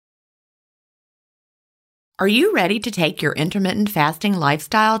Are you ready to take your intermittent fasting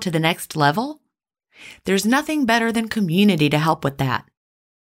lifestyle to the next level? There's nothing better than community to help with that.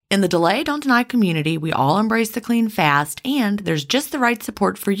 In the Delay Don't Deny community, we all embrace the clean fast, and there's just the right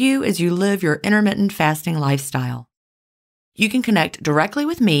support for you as you live your intermittent fasting lifestyle. You can connect directly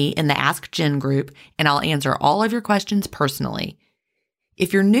with me in the Ask Jen group, and I'll answer all of your questions personally.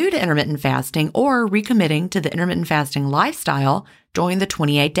 If you're new to intermittent fasting or recommitting to the intermittent fasting lifestyle, join the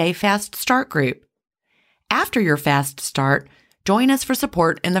 28-day Fast Start group. After your fast start, join us for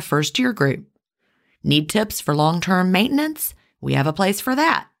support in the First Year group. Need tips for long-term maintenance? We have a place for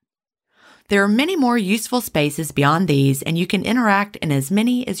that. There are many more useful spaces beyond these, and you can interact in as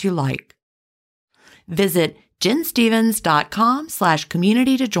many as you like. Visit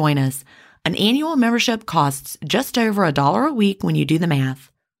jenstevens.com/community to join us. An annual membership costs just over $1 a week when you do the math.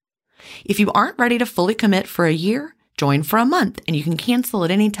 If you aren't ready to fully commit for a year, join for a month and you can cancel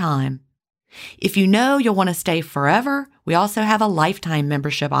at any time. If you know you'll want to stay forever, we also have a lifetime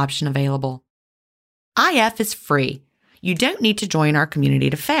membership option available. IF is free. You don't need to join our community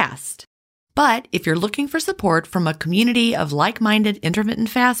to fast. But if you're looking for support from a community of like-minded intermittent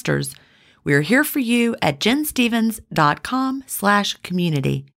fasters, we're here for you at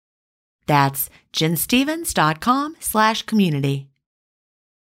jenstevens.com/community. That's jenstevens.com/community.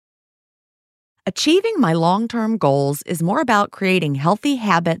 Achieving my long-term goals is more about creating healthy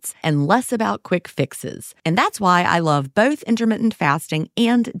habits and less about quick fixes. And that's why I love both intermittent fasting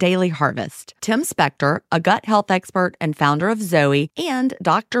and Daily Harvest. Tim Spector, a gut health expert and founder of Zoe, and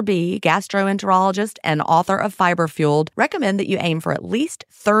Dr. B, gastroenterologist and author of Fiber Fueled, recommend that you aim for at least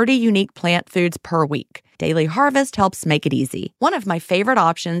 30 unique plant foods per week. Daily Harvest helps make it easy. One of my favorite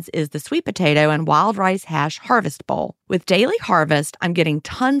options is the sweet potato and wild rice hash harvest bowl. With Daily Harvest, I'm getting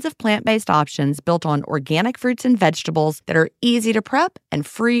tons of plant-based options built on organic fruits and vegetables that are easy to prep and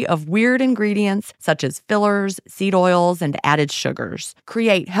free of weird ingredients such as fillers, seed oils, and added sugars.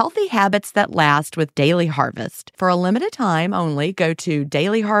 Create healthy habits that last with Daily Harvest. For a limited time only, go to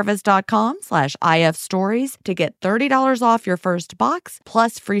dailyharvest.com/ifstories to get $30 off your first box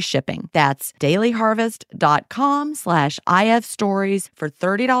plus free shipping. That's dailyharvest.com/ifstories for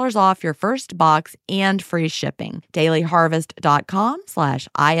 $30 off your first box and free shipping.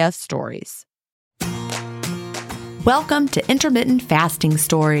 dailyharvest.com/ifstories. Welcome to Intermittent Fasting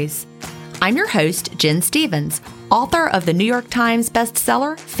Stories. I'm your host, Jen Stevens, author of the New York Times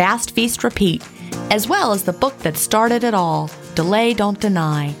bestseller, Fast, Feast, Repeat, as well as the book that started it all, Delay Don't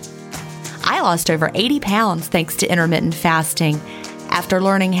Deny. I lost over 80 pounds thanks to intermittent fasting, after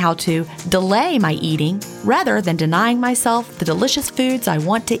learning how to delay my eating rather than denying myself the delicious foods I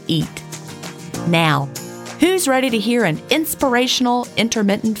want to eat. Now, who's ready to hear an inspirational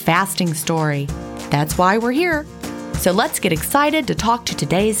intermittent fasting story? That's why we're here. So let's get excited to talk to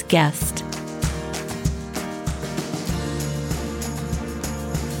today's guest.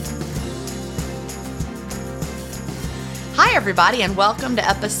 Hi, everybody, and welcome to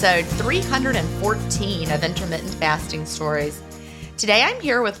episode 314 of Intermittent Fasting Stories. Today, I'm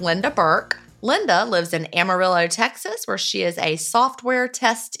here with Lenda Burk. Lenda lives in Amarillo, Texas, where she is a software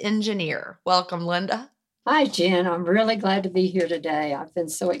test engineer. Welcome, Lenda. Hi, Jen. I'm really glad to be here today. I've been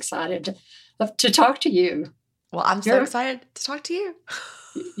so excited to talk to you. Well, I'm so excited to talk to you.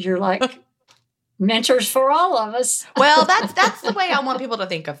 You're like mentors for all of us. Well, that's the way I want people to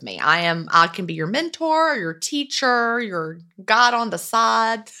think of me. I can be your mentor, your teacher, your God on the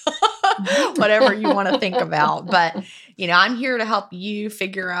side, whatever you want to think about. But, I'm here to help you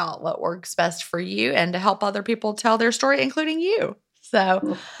figure out what works best for you and to help other people tell their story, including you.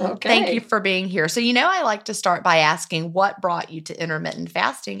 So Thank you for being here. So, I like to start by asking what brought you to intermittent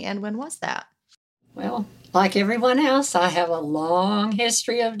fasting and when was that? Well, like everyone else, I have a long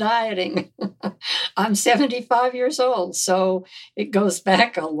history of dieting. I'm 75 years old, so it goes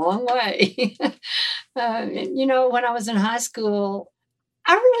back a long way. When I was in high school,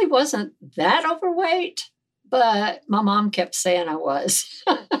 I really wasn't that overweight, but my mom kept saying I was.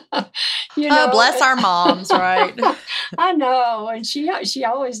 Bless our moms, right? I know, and she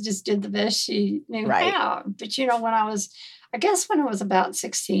always just did the best she knew how. But when I was about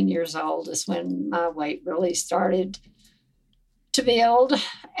 16 years old is when my weight really started to build.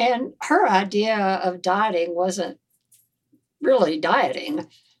 And her idea of dieting wasn't really dieting.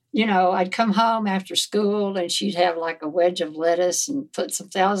 I'd come home after school and she'd have like a wedge of lettuce and put some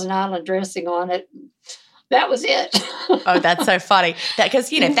Thousand Island dressing on it. That was it. Oh, that's so funny. Because,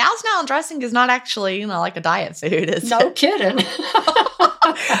 Thousand Island dressing is not actually, like a diet food. No kidding.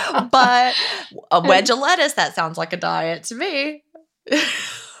 But a wedge of lettuce, that sounds like a diet to me.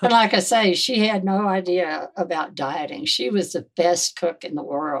 And like I say, she had no idea about dieting. She was the best cook in the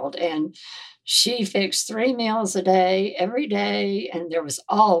world. And she fixed 3 meals a day, every day, and there was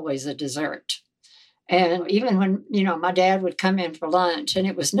always a dessert. And even when, my dad would come in for lunch, and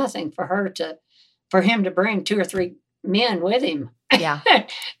it was nothing for him to bring 2 or 3 men with him. Yeah.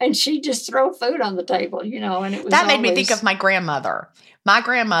 And she'd just throw food on the table, and it was that made me think of my grandmother. My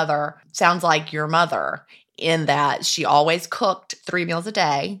grandmother sounds like your mother in that she always cooked 3 meals a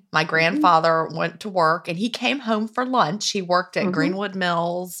day. My grandfather went to work and he came home for lunch. He worked at Greenwood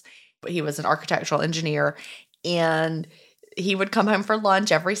Mills. He was an architectural engineer, and he would come home for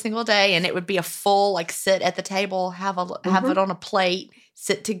lunch every single day, and it would be a full, sit at the table, have it on a plate,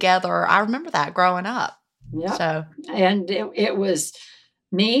 sit together. I remember that growing up. Yeah. So, and it was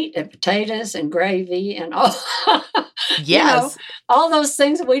meat and potatoes and gravy and all, yes, all those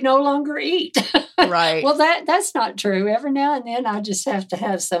things that we no longer eat. Right. Well, that's not true. Every now and then I just have to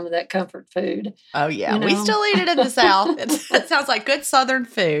have some of that comfort food. Oh, yeah. We still eat it in the South. It sounds like good Southern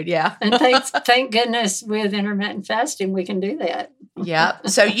food. Yeah. And thank goodness with intermittent fasting, we can do that. Yeah.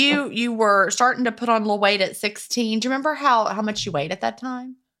 So you were starting to put on a little weight at 16. Do you remember how much you weighed at that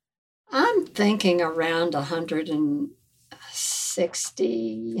time? I'm thinking around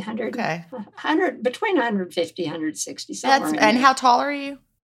 160, 100, okay. 100, between 150, 160. And how tall are you?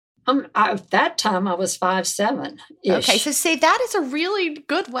 At that time, I was 5'7". Okay, so see, that is a really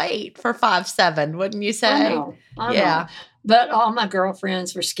good weight for 5'7", wouldn't you say? I know. But all my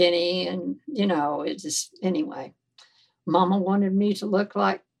girlfriends were skinny, and it just anyway. Mama wanted me to look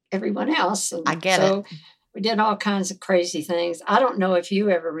like everyone else, and I get it. We did all kinds of crazy things. I don't know if you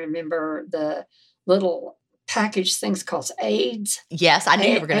ever remember the little package things called AIDS. Yes, I knew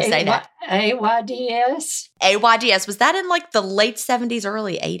you were going to say that. AYDS. AYDS. Was that in the late 70s,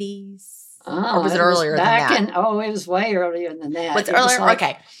 early 80s? Or was it earlier than that? It was way earlier than that. Was it earlier?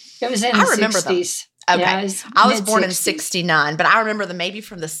 Okay. It was in the 60s. Okay. Yeah, I was born in 69, but I remember them maybe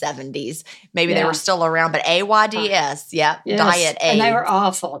from the 70s. Maybe they were still around, but AYDS, Diet AIDS. And they were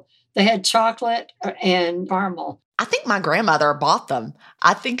awful. They had chocolate and caramel. I think my grandmother bought them.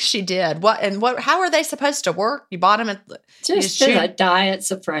 I think she did. How are they supposed to work? You bought them at just a diet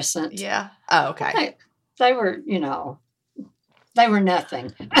suppressant. Yeah. Oh, okay. They were, they were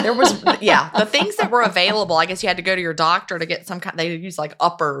nothing. There was, the things that were available. I guess you had to go to your doctor to get some kind. They used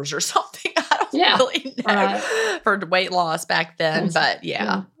uppers or something. I don't really know for weight loss back then, but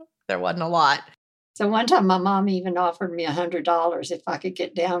there wasn't a lot. So one time my mom even offered me $100 if I could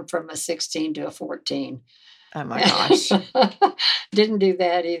get down from a 16 to a 14. Oh my gosh. Didn't do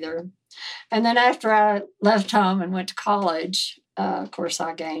that either. And then after I left home and went to college, of course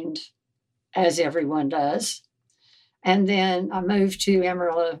I gained, as everyone does. And then I moved to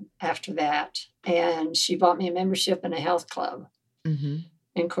Amarillo after that. And she bought me a membership in a health club. Mm-hmm.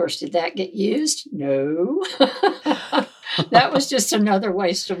 And of course, did that get used? No. That was just another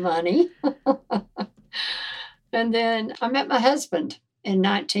waste of money. And then I met my husband in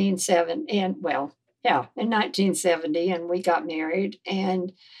 1970, in 1970, and we got married.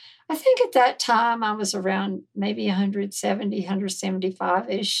 And I think at that time I was around maybe 170,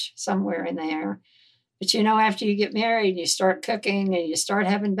 175-ish, somewhere in there. But after you get married, you start cooking and you start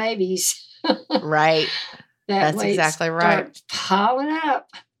having babies. Right. That's exactly right. Start piling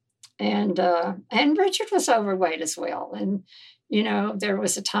up. And Richard was overweight as well. And, there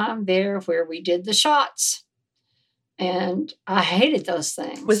was a time there where we did the shots. And I hated those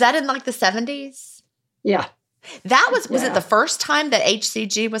things. Was that in the 70s? Yeah. Was it the first time that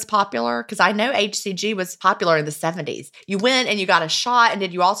HCG was popular? Because I know HCG was popular in the 70s. You went and you got a shot, and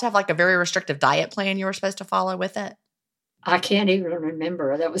did you also have a very restrictive diet plan you were supposed to follow with it? I can't even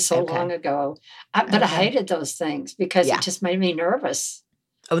remember. That was so long ago. But I hated those things because it just made me nervous.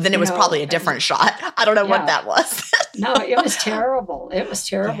 Oh, then it was probably a different shot. I don't know what that was. No, it was terrible. It was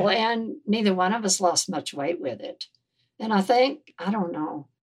terrible. Yeah. And neither one of us lost much weight with it. And I don't know.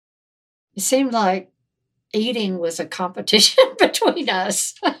 It seemed like eating was a competition between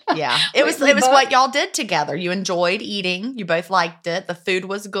us. Yeah. It was what y'all did together. You enjoyed eating. You both liked it. The food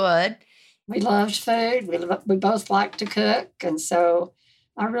was good. We loved food. We both liked to cook. And so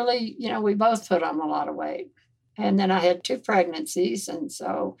I really, we both put on a lot of weight. And then I had 2 pregnancies. And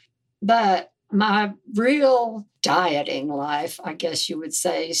so, but my real dieting life, I guess you would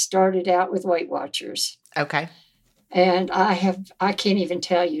say, started out with Weight Watchers. Okay. And I can't even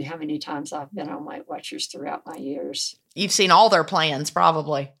tell you how many times I've been on Weight Watchers throughout my years. You've seen all their plans,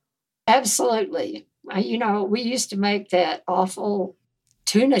 probably. Absolutely. We used to make that awful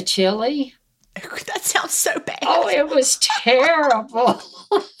tuna chili. That sounds so bad. Oh, it was terrible.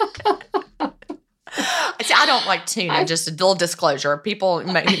 See, I don't like tuna. Just a little disclosure. People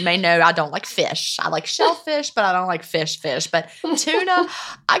may know I don't like fish. I like shellfish, but I don't like fish. But tuna,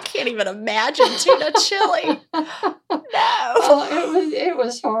 I can't even imagine tuna chili. No. Oh, it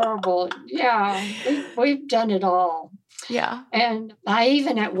was horrible. Yeah, we've done it all. Yeah. And I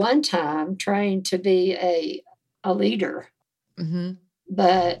even at one time trained to be a leader. Mm-hmm.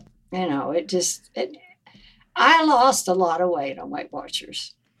 But, I lost a lot of weight on Weight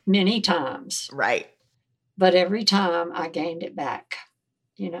Watchers many times. Right. But every time I gained it back.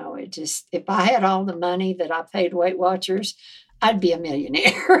 If I had all the money that I paid Weight Watchers, I'd be a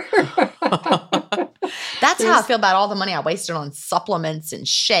millionaire. That's how I feel about all the money I wasted on supplements and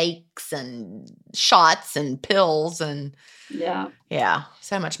shakes and shots and pills and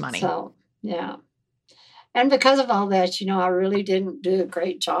so much money. So, yeah. And because of all that, I really didn't do a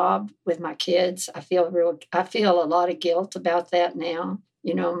great job with my kids. I feel a lot of guilt about that now.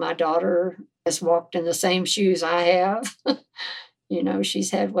 My daughter has walked in the same shoes I have.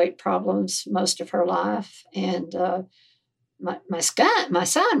 She's had weight problems most of her life. And my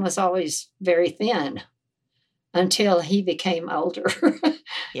son was always very thin until he became older.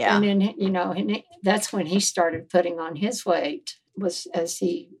 Yeah. And then, that's when he started putting on his weight, was as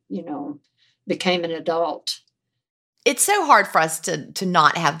he, became an adult. It's so hard for us to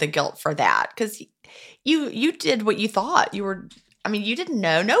not have the guilt for that, because you did what you thought. You didn't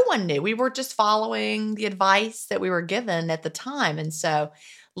know. No one knew. We were just following the advice that we were given at the time. And so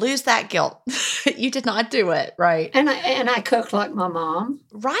lose that guilt. You did not do it, right? And I cooked like my mom.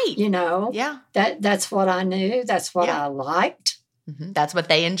 Right. Yeah. That's what I knew. That's what I liked. Mm-hmm. That's what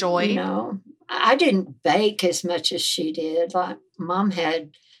they enjoyed. I didn't bake as much as she did. Like Mom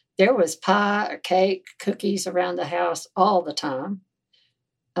there was pie, cake, cookies around the house all the time.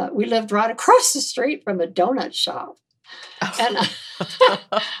 We lived right across the street from a donut shop. And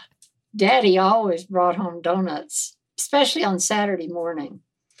Daddy always brought home donuts, especially on Saturday morning.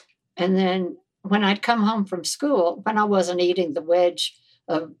 And then when I'd come home from school, when I wasn't eating the wedge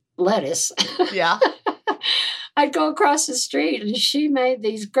of lettuce, I'd go across the street and she made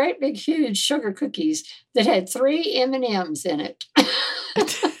these great big huge sugar cookies that had 3 M&Ms in it.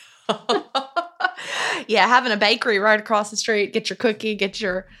 Yeah, having a bakery right across the street, get your cookie, get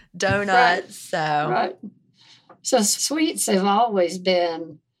your donuts. Right. So sweets have always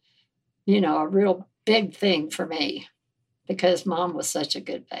been, a real big thing for me because Mom was such a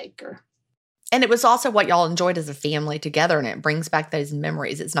good baker. And it was also what y'all enjoyed as a family together, and it brings back those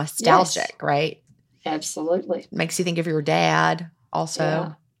memories. It's nostalgic, right? Absolutely. Makes you think of your dad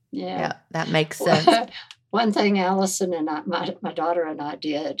also. Yeah, that makes sense. One thing Allison and my daughter and I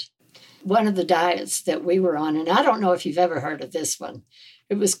did, one of the diets that we were on, and I don't know if you've ever heard of this one,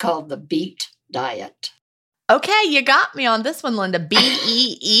 it was called the beet diet. Okay, you got me on this one, Linda.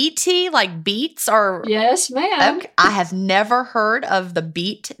 BEET, like beets are... Yes, ma'am. Okay. I have never heard of the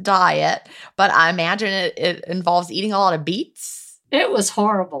beet diet, but I imagine it involves eating a lot of beets. It was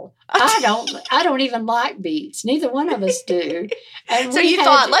horrible. I don't even like beets. Neither one of us do. And so you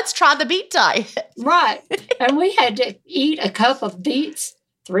thought, let's try the beet diet. Right. And we had to eat a cup of beets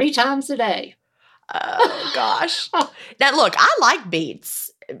 3 times a day. Oh, gosh. Now, look, I like beets.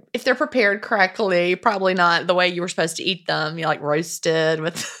 If they're prepared correctly, probably not the way you were supposed to eat them, like roasted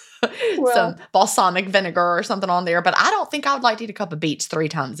with some balsamic vinegar or something on there. But I don't think I would like to eat a cup of beets 3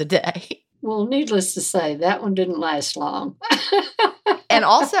 times a day. Well, needless to say, that one didn't last long. And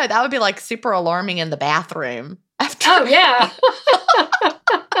also, that would be like super alarming in the bathroom. Oh, yeah.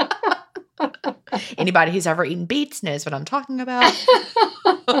 Anybody who's ever eaten beets knows what I'm talking about.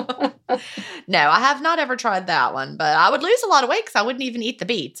 No, I have not ever tried that one, but I would lose a lot of weight because I wouldn't even eat the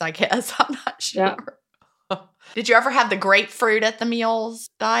beets, I guess. I'm not sure. Yeah. Did you ever have the grapefruit at the meals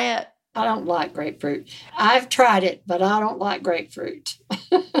diet? I don't like grapefruit. I've tried it, but I don't like grapefruit.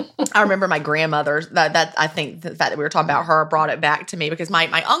 I remember my grandmother, that I think the fact that we were talking about her brought it back to me because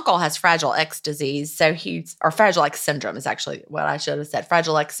my uncle has Fragile X disease. So or Fragile X syndrome is actually what I should have said,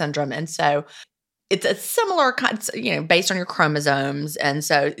 Fragile X syndrome. And so it's a similar kind, based on your chromosomes. And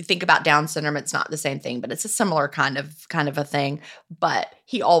so think about Down syndrome, it's not the same thing, but it's a similar kind of a thing. But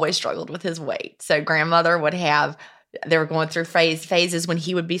he always struggled with his weight. So grandmother would they were going through phases when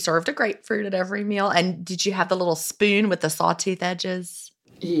he would be served a grapefruit at every meal. And did you have the little spoon with the sawtooth edges?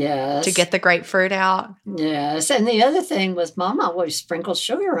 Yes. To get the grapefruit out? Yes. And the other thing was Mom always sprinkled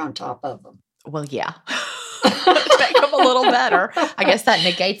sugar on top of them. Well, yeah. Make them a little better. I guess that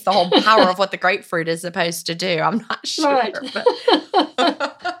negates the whole power of what the grapefruit is supposed to do. I'm not sure. Right.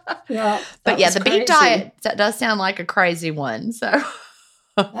 But yeah, the beet diet, that does sound like a crazy one. So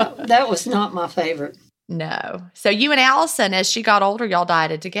that was not my favorite. No. So you and Allison, as she got older, y'all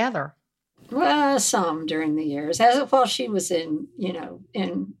dieted together. Well, some during the years, while she was in,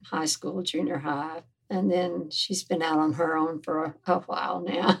 in high school, junior high. And then she's been out on her own for a while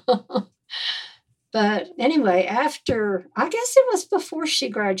now. But anyway, I guess it was before she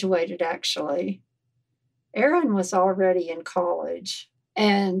graduated, actually. Erin was already in college,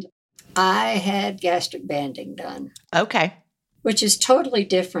 and I had gastric banding done. Okay. Which is totally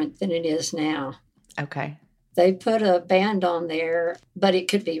different than it is now. Okay. They put a band on there, but it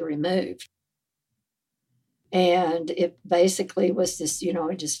could be removed. And it basically was this,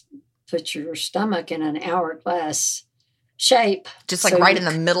 it just put your stomach in an hourglass shape. Just like right in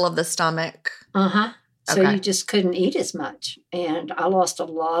the middle of the stomach? Uh-huh. So you just couldn't eat as much. And I lost a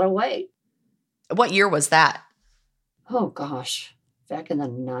lot of weight. What year was that? Oh, gosh. Back in the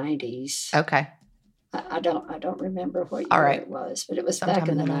 90s. Okay. I don't remember what year it was, but it was sometime back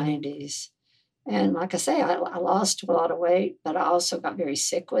in the 90s. And like I say, I lost a lot of weight, but I also got very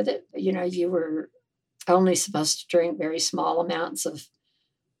sick with it. You were only supposed to drink very small amounts of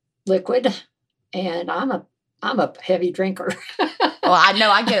liquid, and I'm a heavy drinker. Well, I know.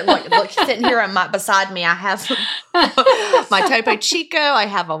 I get it. Look, sitting here beside me, I have my Topo Chico. I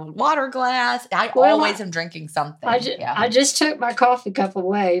have a water glass. I always am drinking something. I just took my coffee cup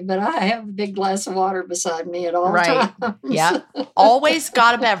away, but I have a big glass of water beside me at all times. Yeah. Always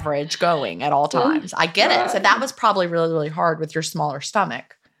got a beverage going at all times. I get it. So that was probably really, really hard with your smaller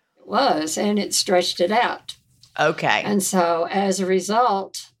stomach. It was, and it stretched it out. Okay. And so as a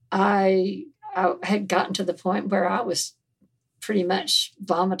result, I had gotten to the point where I was pretty much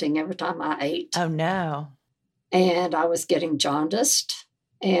vomiting every time I ate. Oh, no. And I was getting jaundiced.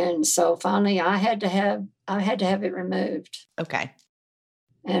 And so finally I had to have it removed. Okay.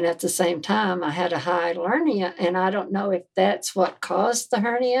 And at the same time, I had a hiatal hernia, and I don't know if that's what caused the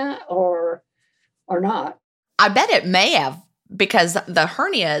hernia or not. I bet it may have, because the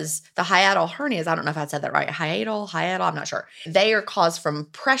hernias, the hiatal hernias, I don't know if I said that right. Hiatal, I'm not sure. They are caused from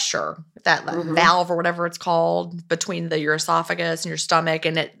pressure, that valve or whatever it's called between your esophagus and your stomach,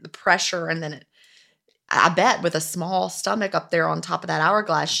 and the pressure, and then I bet with a small stomach up there on top of that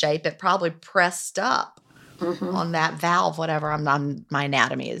hourglass shape, it probably pressed up on that valve, whatever. My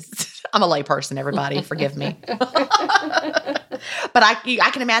anatomy is, I'm a lay person, everybody, forgive me. But I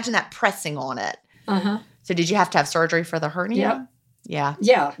can imagine that pressing on it. Uh-huh. So did you have to have surgery for the hernia? Yep. Yeah.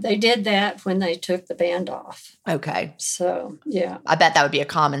 Yeah, they did that when they took the band off. Okay. So, yeah. I bet that would be a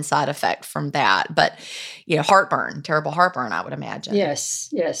common side effect from that. But, heartburn, terrible heartburn, I would imagine. Yes.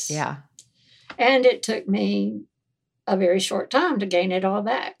 Yeah. And it took me a very short time to gain it all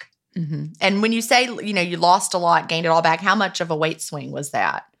back. Mm-hmm. And when you say, you lost a lot, gained it all back, how much of a weight swing was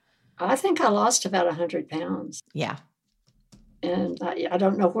that? I think I lost about 100 pounds. Yeah. And I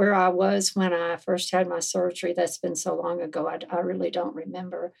don't know where I was when I first had my surgery. That's been so long ago. I really don't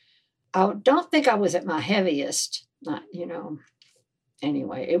remember. I don't think I was at my heaviest.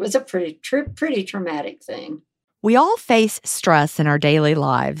 Anyway, it was a pretty traumatic thing. We all face stress in our daily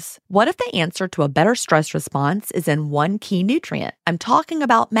lives. What if the answer to a better stress response is in one key nutrient? I'm talking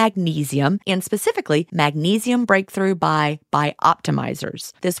about magnesium, and specifically Magnesium Breakthrough by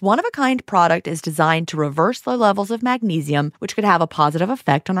Optimizers. This one-of-a-kind product is designed to reverse low levels of magnesium, which could have a positive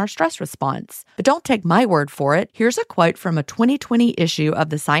effect on our stress response. But don't take my word for it. Here's a quote from a 2020 issue of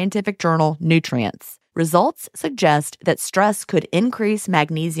the scientific journal Nutrients. Results suggest that stress could increase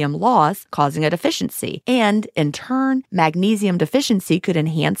magnesium loss, causing a deficiency. And, in turn, magnesium deficiency could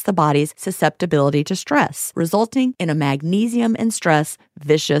enhance the body's susceptibility to stress, resulting in a magnesium and stress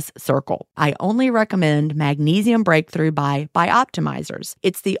vicious circle. I only recommend Magnesium Breakthrough by Optimizers.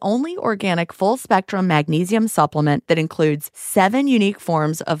 It's the only organic full-spectrum magnesium supplement that includes 7 unique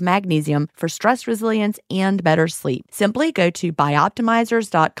forms of magnesium for stress resilience and better sleep. Simply go to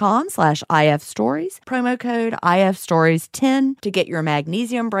bioptimizers.com/ifstories, promo code IFStories10 to get your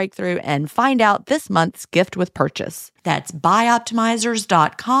Magnesium Breakthrough and find out this month's gift with purchase. That's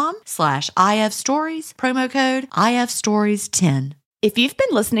bioptimizers.com/IFstories, promo code IFStories10. If you've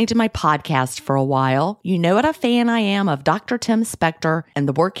been listening to my podcast for a while, you know what a fan I am of Dr. Tim Spector and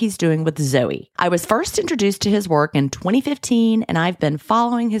the work he's doing with Zoe. I was first introduced to his work in 2015, and I've been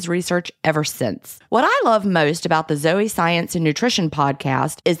following his research ever since. What I love most about the Zoe Science and Nutrition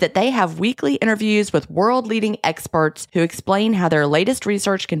podcast is that they have weekly interviews with world-leading experts who explain how their latest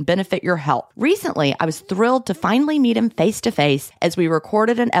research can benefit your health. Recently, I was thrilled to finally meet him face-to-face as we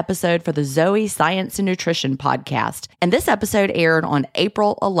recorded an episode for the Zoe Science and Nutrition podcast, and this episode aired on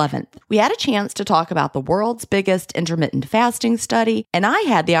April 11th. We had a chance to talk about the world's biggest intermittent fasting study, and I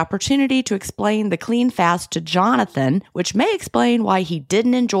had the opportunity to explain the clean fast to Jonathan, which may explain why he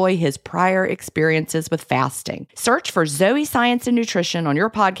didn't enjoy his prior experiences with fasting. Search for Zoe Science and Nutrition on your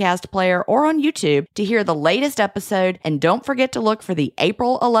podcast player or on YouTube to hear the latest episode, and don't forget to look for the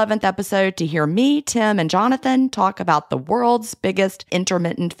April 11th episode to hear me, Tim, and Jonathan talk about the world's biggest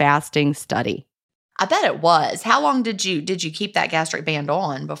intermittent fasting study. I bet it was. How long did you keep that gastric band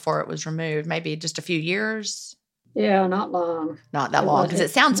on before it was removed? Maybe just a few years? Yeah, not long. Not that long, because it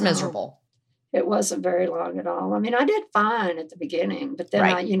sounds miserable. It wasn't very long at all. I mean, I did fine at the beginning, but then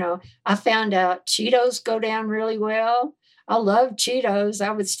I found out Cheetos go down really well. I love Cheetos. I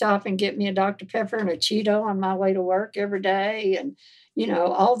would stop and get me a Dr. Pepper and a Cheeto on my way to work every day. And,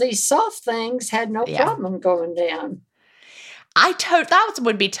 all these soft things had no problem going down. That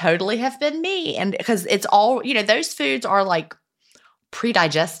would be totally have been me. And because it's all, those foods are like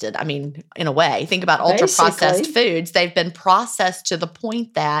pre-digested. I mean, in a way, think about ultra-processed foods. They've been processed to the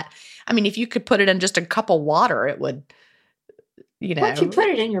point that, I mean, if you could put it in just a cup of water, it would, Once you put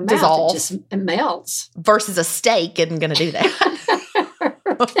it in your mouth, dissolve. It melts. Versus a steak isn't going to do that.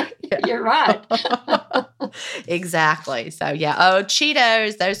 You're right. Exactly. So, yeah. Oh,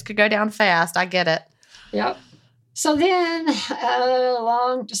 Cheetos, those could go down fast. I get it. Yep. So then,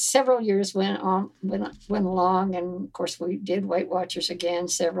 several years went along, and of course we did Weight Watchers again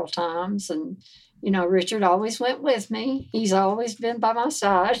several times, and Richard always went with me. He's always been by my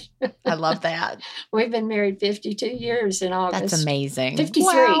side. I love that. We've been married 52 years in August. That's amazing. 53.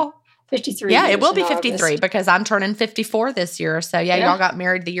 Wow. 53. Yeah, it will be 53 August. because I'm turning 54 this year. So y'all got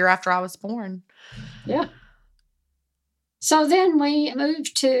married the year after I was born. Yeah. So then we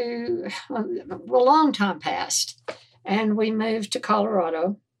moved to, a long time passed, and we moved to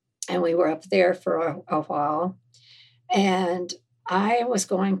Colorado, and we were up there for a while. And I was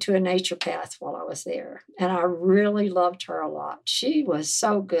going to a naturopath while I was there, and I really loved her a lot. She was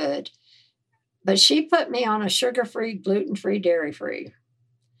so good. But she put me on a sugar-free, gluten-free, dairy-free.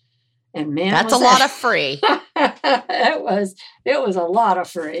 And man, that's a lot of free. It was a lot of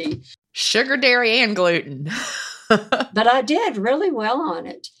free. Sugar, dairy, and gluten. But I did really well on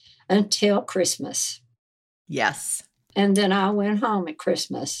it until Christmas. Yes. And then I went home at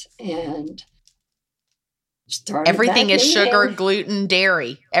Christmas and started everything back is eating. Sugar, gluten,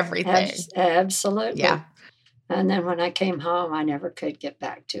 dairy, everything. Absolutely. Yeah. And then when I came home, I never could get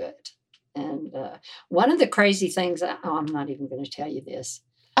back to it. And one of the crazy things, I'm not even going to tell you this.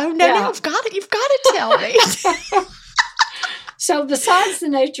 Oh, no, you've got to tell me. So besides the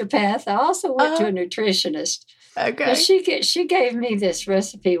naturopath, I also went to a nutritionist. Okay. She gave me this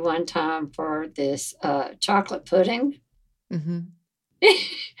recipe one time for this chocolate pudding. Mm-hmm.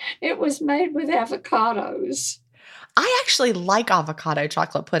 It was made with avocados. I actually like avocado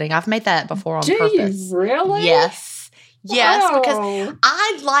chocolate pudding. I've made that before on purpose. Do you really? Yes, wow. Because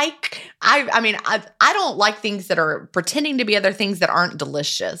I don't like things that are pretending to be other things that aren't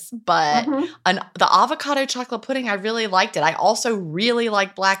delicious. But the avocado chocolate pudding, I really liked it. I also really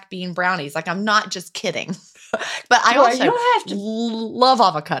like black bean brownies. Like, I'm not just kidding. But I also love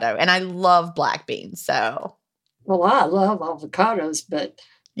avocado, and I love black beans. So, well, I love avocados, but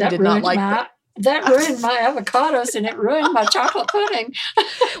that ruined my avocados, and it ruined my chocolate pudding.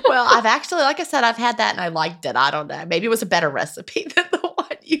 Well, I've actually, like I said, I've had that, and I liked it. I don't know. Maybe it was a better recipe than the one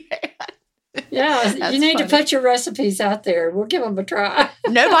you had. Yeah, you need to put your recipes out there. We'll give them a try.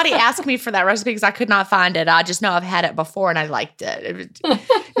 Nobody asked me for that recipe because I could not find it. I just know I've had it before and I liked it.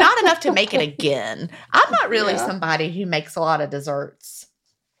 Not enough to make it again. I'm not really somebody who makes a lot of desserts.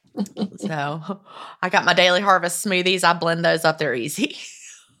 So I got my Daily Harvest smoothies. I blend those up. They're easy.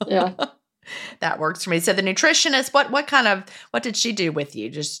 Yeah. That works for me. So the nutritionist, what did she do with you?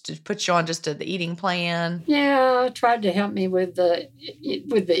 Just to put you on just the eating plan? Yeah, tried to help me with the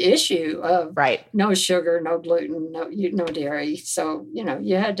issue of no sugar, no gluten, no dairy. So,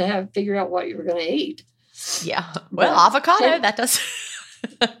 you had to figure out what you were going to eat. Yeah. Well, avocado, that does.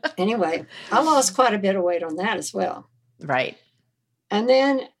 Anyway, I lost quite a bit of weight on that as well. Right. And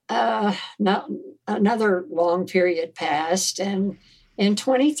then another long period passed, and in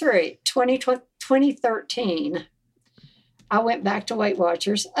 2013, I went back to Weight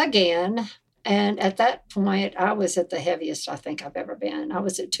Watchers again. And at that point, I was at the heaviest I think I've ever been. I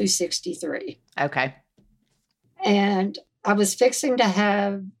was at 263. Okay. And I was fixing to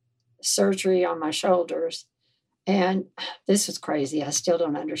have surgery on my shoulders. And this was crazy. I still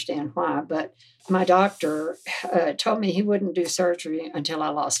don't understand why. But my doctor told me he wouldn't do surgery until I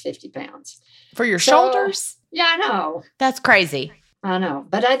lost 50 pounds. For your shoulders? Yeah, I know. That's crazy. I know,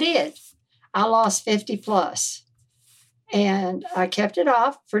 but I did. I lost 50 plus. And I kept it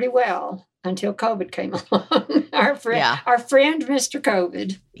off pretty well until COVID came along. Our friend, Mr.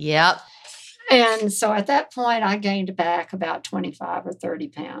 COVID. Yep. And so at that point, I gained back about 25 or 30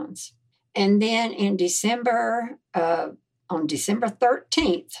 pounds. And then in December, on December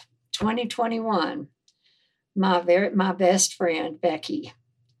 13th, 2021, my best friend, Becky,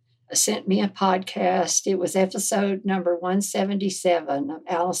 sent me a podcast. It was episode number 177 of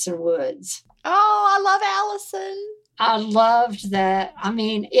Allison Woods. Oh, I love Allison. I loved that. I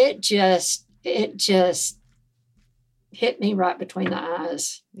mean, it just hit me right between the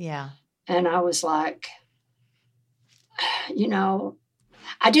eyes. Yeah. And I was like, I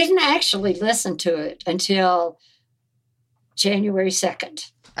didn't actually listen to it until January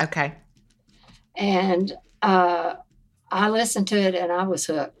 2nd. Okay. And I listened to it and I was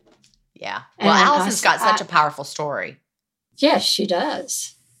hooked. Yeah. Well, Allison's got such a powerful story. Yes, she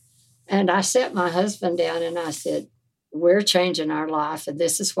does. And I sat my husband down and I said, we're changing our life and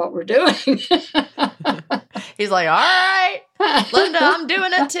this is what we're doing. He's like, all right, Lenda, I'm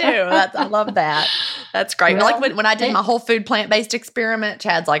doing it too. I love that. That's great. Well, like when I did my whole food plant-based experiment,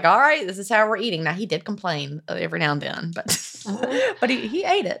 Chad's like, all right, this is how we're eating. Now, he did complain every now and then, but he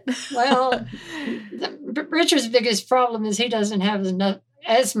ate it. Well, Richard's biggest problem is he doesn't have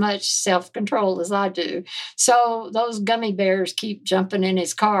as much self-control as I do. So those gummy bears keep jumping in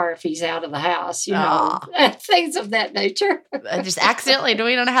his car if he's out of the house, things of that nature. Just accidentally.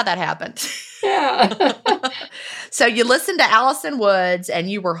 We don't know how that happened. Yeah. So you listened to Allison Woods and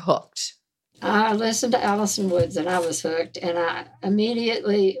you were hooked. I listened to Allison Woods and I was hooked. And I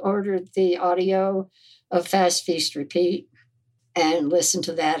immediately ordered the audio of Fast Feast Repeat and listened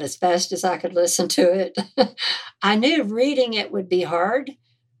to that as fast as I could listen to it. I knew reading it would be hard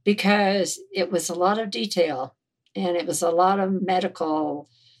because it was a lot of detail and it was a lot of medical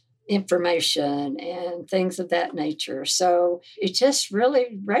information and things of that nature. So it just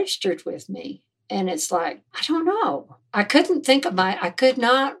really registered with me. And it's like, I don't know. I could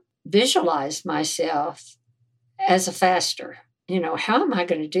not visualize myself as a faster. How am I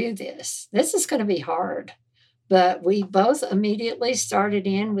going to do this? This is going to be hard. But we both immediately started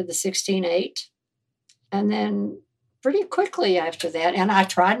in with the 16-8. And then pretty quickly after that, and I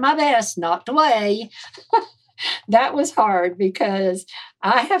tried my best not to weigh. That was hard because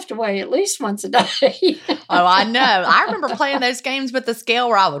I have to weigh at least once a day. Oh, I know. I remember playing those games with the scale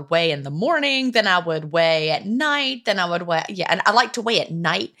where I would weigh in the morning, then I would weigh at night, then I would weigh. Yeah, and I like to weigh at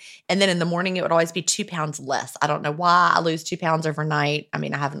night. And then in the morning, it would always be 2 pounds less. I don't know why I lose 2 pounds overnight. I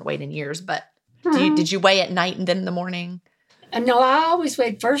mean, I haven't weighed in years, but did you weigh at night and then in the morning? No, I always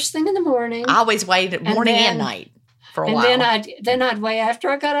weighed first thing in the morning. I always weighed at morning and night for a while. And then I'd weigh after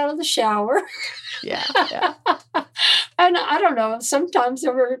I got out of the shower. Yeah. And I don't know, sometimes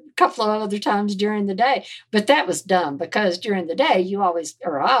there were a couple of other times during the day, but that was dumb because during the day I always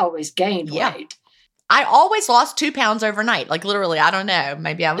gained weight. I always lost 2 pounds overnight. Like literally, I don't know.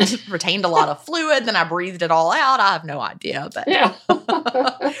 Maybe I retained a lot of fluid, then I breathed it all out. I have no idea. But yeah.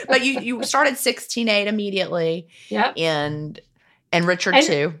 But you started 16-8 immediately. Yeah. And Richard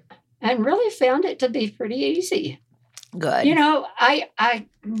too. And really found it to be pretty easy. Good.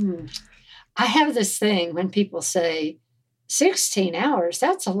 I have this thing when people say 16 hours,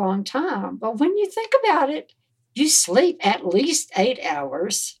 that's a long time. But when you think about it, you sleep at least 8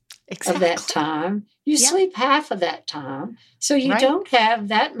 hours of that time. You sleep half of that time. So you don't have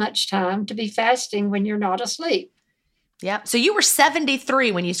that much time to be fasting when you're not asleep. Yeah. So you were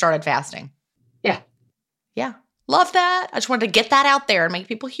 73 when you started fasting. Yeah. Yeah. Love that. I just wanted to get that out there and make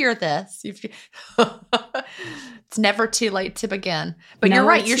people hear this. It's never too late to begin. But you're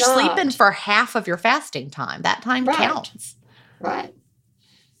right. You're sleeping for half of your fasting time. That time counts. Right.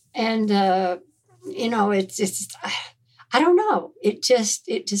 And, it's I don't know. It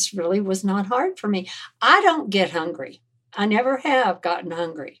just really was not hard for me. I don't get hungry. I never have gotten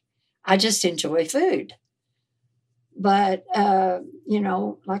hungry. I just enjoy food. But,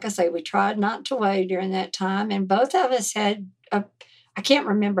 like I say, we tried not to weigh during that time. And both of us had, I can't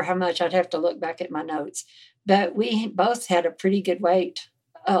remember how much. I'd have to look back at my notes. But we both had a pretty good weight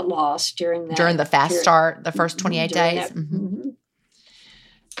loss during that. During the fast start, the first 28 days. Mm-hmm.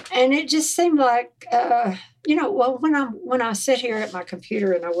 And it just seemed like, when I sit here at my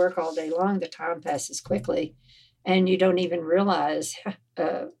computer and I work all day long, the time passes quickly. And you don't even realize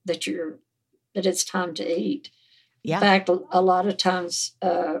that it's time to eat. Yeah. In fact, a lot of times,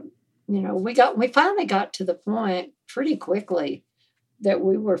 we finally got to the point pretty quickly that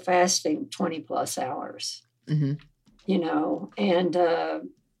we were fasting 20 plus hours. Mm-hmm.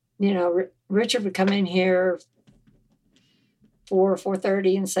 Richard would come in here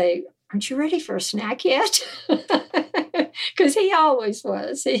 4:30 and say, "Aren't you ready for a snack yet?" because he always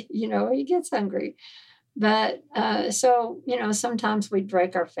was. He gets hungry. But so, sometimes we'd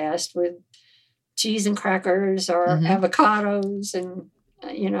break our fast with cheese and crackers or avocados and,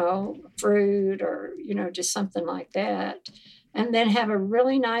 fruit or, just something like that. And then have a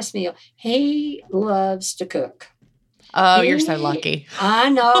really nice meal. He loves to cook. Oh, you're so lucky. I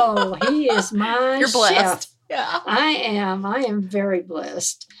know. He is my You're blessed. chef. Yeah. I am very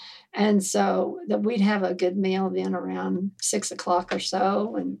blessed. And so that we'd have a good meal then around 6 o'clock or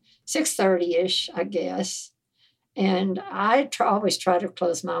so, and 6:30-ish, I guess. And I always try to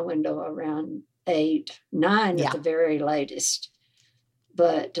close my window around 8, 9 at the very latest.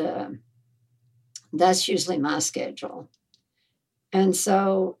 But that's usually my schedule. And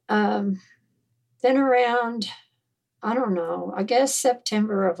so then around, I don't know, I guess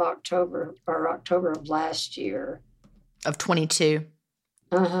September of October of last year. Of 22.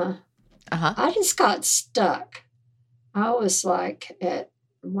 I just got stuck. I was like at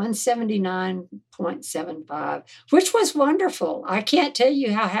 179.75, which was wonderful. I can't tell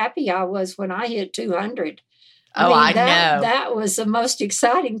you how happy I was when I hit 200. I know. That was the most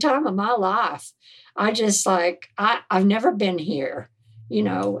exciting time of my life. I just I've never been here,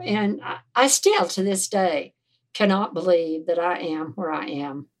 and I still to this day cannot believe that I am where I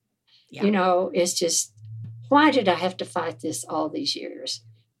am. Yeah. It's just, why did I have to fight this all these years?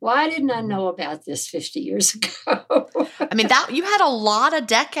 Why didn't I know about this 50 years ago? I mean, that you had a lot of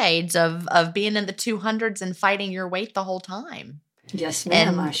decades of being in the 200s and fighting your weight the whole time. Yes,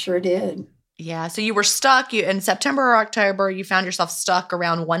 ma'am, I sure did. Yeah, so you were stuck. In September or October, you found yourself stuck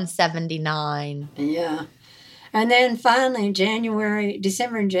around 179. Yeah. And then finally,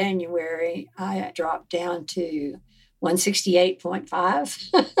 December and January, I dropped down to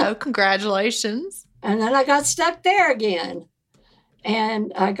 168.5. Oh, congratulations. And then I got stuck there again.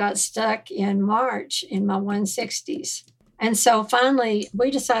 And I got stuck in March in my 160s. And so finally, we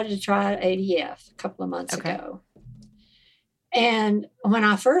decided to try ADF a couple of months ago. And when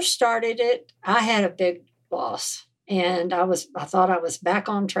I first started it, I had a big loss. And I thought I was back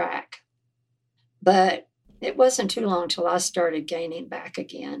on track. But it wasn't too long till I started gaining back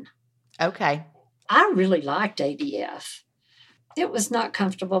again. Okay. I really liked ADF. It was not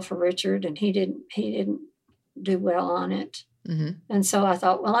comfortable for Richard, and he didn't do well on it. Mm-hmm. And so I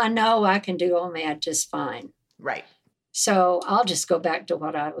thought, well, I know I can do OMAD just fine. Right. So I'll just go back to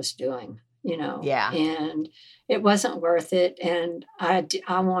what I was doing, Yeah. And it wasn't worth it. And I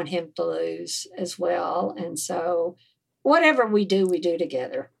want him to lose as well. And so whatever we do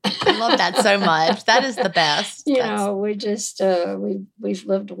together. I love that so much. That is the best. We just, we've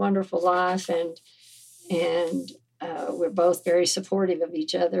lived a wonderful life, and we're both very supportive of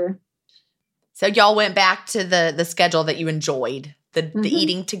each other. So y'all went back to the schedule that you enjoyed, the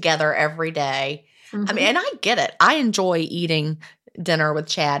eating together every day. Mm-hmm. I mean, and I get it. I enjoy eating dinner with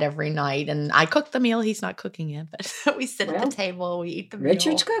Chad every night, and I cook the meal. He's not cooking it, but we sit at the table, we eat the meal.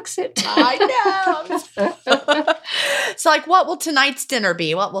 Richard cooks it. I know. So, what will tonight's dinner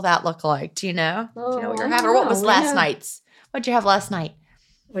be? What will that look like? Do you know? Do you know what you're having? Or what was last night's? What'd you have last night?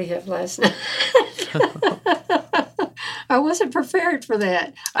 We have last night. I wasn't prepared for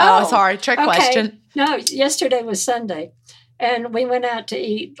that. Oh, sorry. Trick question. No, yesterday was Sunday. And we went out to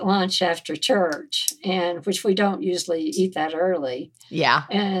eat lunch after church, which we don't usually eat that early. Yeah.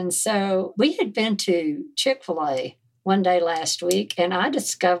 And so we had been to Chick-fil-A one day last week, and I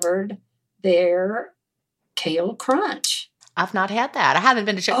discovered their kale crunch. I've not had that. I haven't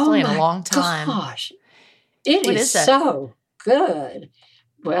been to Chick-fil-A in a long time. Gosh. It is so good.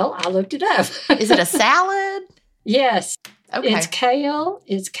 Well, I looked it up. Is it a salad? Yes. Okay. It's kale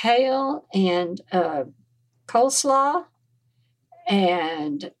and coleslaw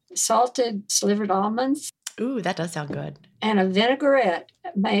and salted slivered almonds. Ooh, that does sound good. And a vinaigrette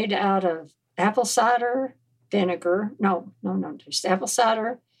made out of apple cider vinegar. No, just apple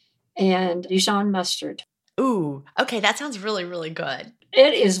cider and Dijon mustard. Ooh, okay, that sounds really, really good.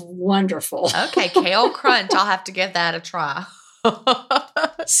 It is wonderful. Okay, kale crunch. I'll have to give that a try.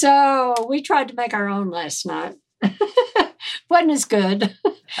 So we tried to make our own last night. Wasn't as good.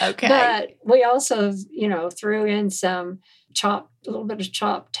 Okay. But we also, threw in a little bit of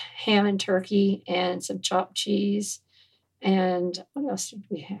chopped ham and turkey and some chopped cheese. And what else did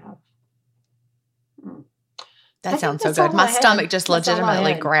we have? That sounds so good. My stomach just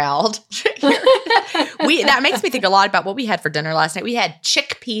legitimately growled. That makes me think a lot about what we had for dinner last night. We had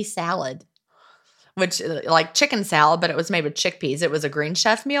chickpea salad, which like chicken salad, but it was made with chickpeas. It was a Green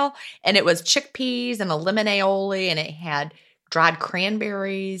Chef meal, and it was chickpeas and a lemon aioli, and it had dried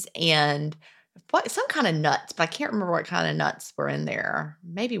cranberries and some kind of nuts, but I can't remember what kind of nuts were in there.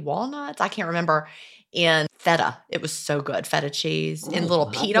 Maybe walnuts. I can't remember. And feta. It was so good. Feta cheese in little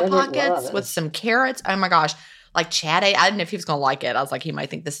pita pockets with some carrots. Oh my gosh. Like Chad ate. I didn't know if he was going to like it. I was like, he might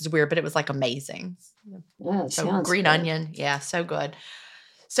think this is weird, but it was like amazing. Yeah, so green good. onion. Yeah, so good.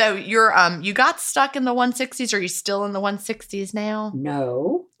 So you're you got stuck in the 160s. Are you still in the 160s now?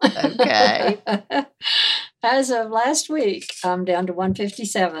 No. Okay. As of last week, I'm down to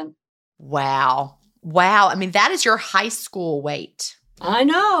 157. Wow. I mean, that is your high school weight. I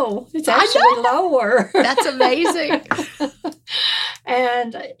know. It's actually lower. That's amazing.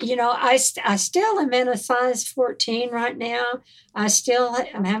 And, I still am in a size 14 right now. I still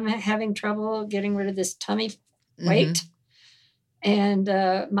am having trouble getting rid of this tummy weight. And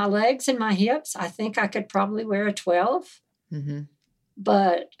my legs and my hips, I think I could probably wear a 12.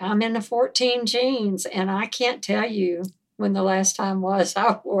 But I'm in the 14 jeans, and I can't tell you when the last time was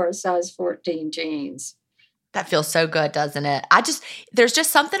I wore a size 14 jeans. That feels so good, doesn't it? There's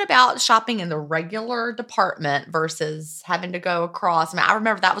just something about shopping in the regular department versus having to go across. I mean, I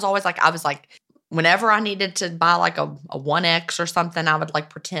remember that was always I was like, whenever I needed to buy like a 1X or something, I would like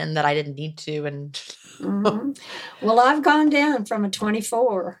pretend that I didn't need to. And Well, I've gone down from a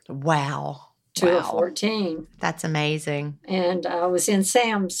 24. Wow. To a 14. That's amazing. And I was in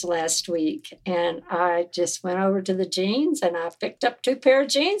Sam's last week, and I just went over to the jeans, and I picked up 2 pair of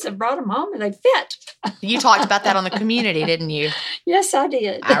jeans and brought them home, and they fit. You talked about that on the community, didn't you? Yes, I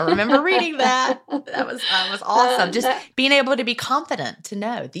did. I remember reading that. That was awesome. Just being able to be confident to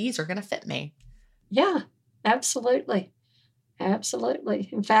know these are going to fit me. Yeah, absolutely. Absolutely.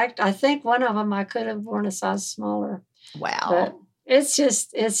 In fact, I think one of them I could have worn a size smaller. Wow. But it's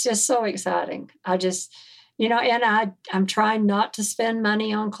just so exciting. I just, and I'm trying not to spend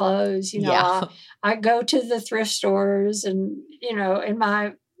money on clothes. I go to the thrift stores, and, and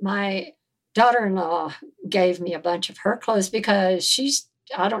my daughter-in-law gave me a bunch of her clothes because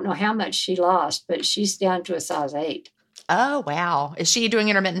I don't know how much she lost, but she's down to a size 8. Oh, wow. Is she doing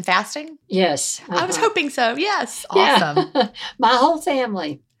intermittent fasting? Yes. I was hoping so. Yes. Awesome. Yeah. My whole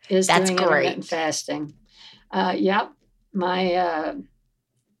family is That's doing great. intermittent fasting. Yep. My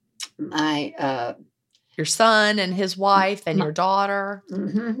your son and his wife and your daughter.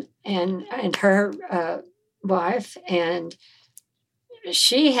 And her wife, and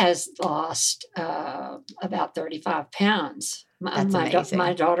she has lost about 35 pounds. That's amazing.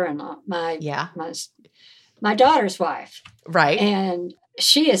 My daughter-in-law, my daughter's wife. Right. And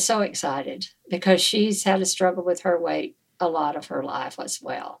she is so excited because she's had to struggle with her weight a lot of her life as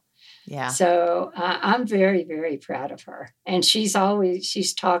well. Yeah. So I'm very, very proud of her. And she's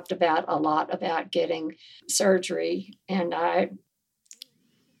talked about a lot about getting surgery. And I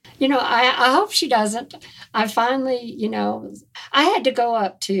hope she doesn't. I finally, I had to go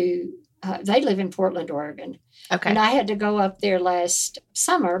up to, they live in Portland, Oregon. Okay. And I had to go up there last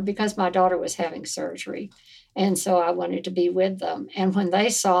summer because my daughter was having surgery. And so I wanted to be with them. And when they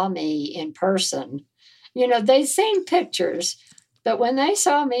saw me in person, they'd seen pictures, but when they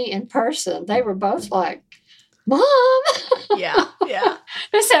saw me in person, they were both like, Mom. Yeah.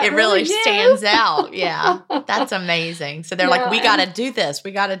 It really stands out. Yeah. That's amazing. So they're like, we got to do this.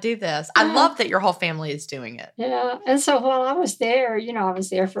 We got to do this. I love that your whole family is doing it. Yeah. And so while I was there, I was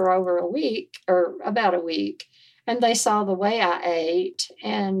there for over a week or about a week, and they saw the way I ate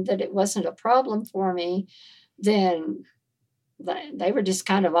and that it wasn't a problem for me, then they were just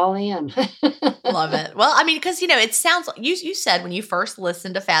kind of all in. Love it. Well, I mean, because, it sounds like you said when you first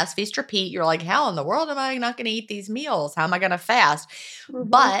listened to Fast, Feast, Repeat, you're like, how in the world am I not going to eat these meals? How am I going to fast?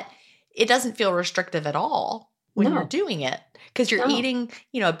 But it doesn't feel restrictive at all when you're doing it because you're eating,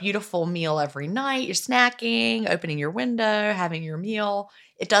 a beautiful meal every night. You're snacking, opening your window, having your meal.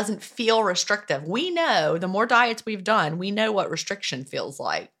 It doesn't feel restrictive. We know the more diets we've done, we know what restriction feels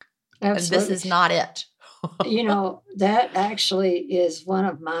like. Absolutely. And this is not it. That actually is one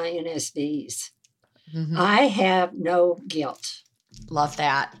of my NSVs. I have no guilt. Love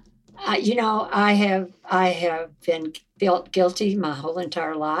that. I have been felt guilty my whole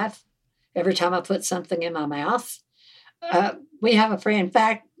entire life. Every time I put something in my mouth. We have a friend, in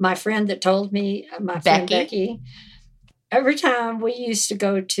fact, my friend that told me, friend Becky, every time we used to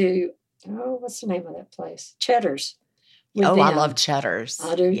go to, what's the name of that place? Cheddar's. I love Cheddar's.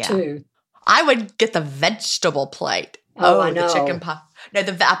 I do too. I would get the vegetable plate. I know. The chicken pie. No,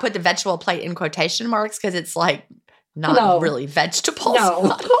 I put the vegetable plate in quotation marks because it's like not really vegetables.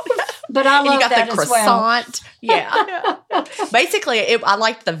 No. But I love that as well. And you got the croissant. Yeah. Basically, I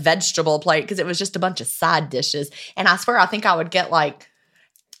liked the vegetable plate because it was just a bunch of side dishes. And I swear, I think I would get like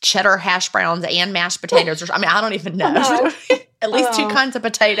cheddar hash browns and mashed potatoes. I don't even know. At least two kinds of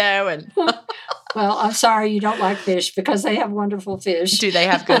potato. And well, I'm sorry you don't like fish because they have wonderful fish. Do they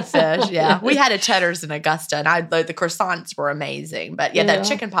have good fish? Yeah. We had a Cheddar's in Augusta, and the croissants were amazing. But yeah, that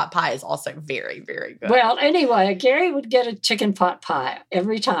chicken pot pie is also very, very good. Well, anyway, Gary would get a chicken pot pie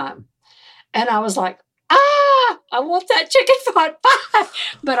every time. And I was like, I want that chicken pot pie.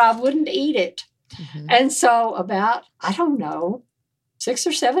 But I wouldn't eat it. Mm-hmm. And so about, I don't know, 6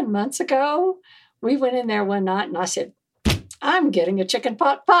 or 7 months ago, we went in there one night and I said, I'm getting a chicken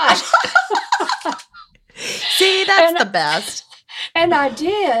pot pie. See, that's the best. And I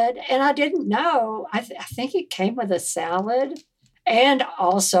did. And I didn't know. I think it came with a salad and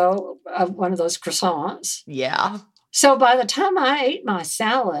also one of those croissants. Yeah. So by the time I ate my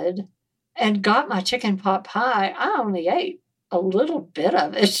salad and got my chicken pot pie, I only ate a little bit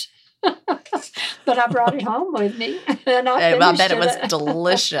of it. But I brought it home with me. And I bet it was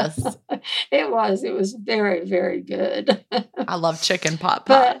delicious. It was very, very good. I love chicken pot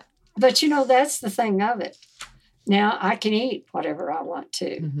pie. But that's the thing of it. Now I can eat whatever I want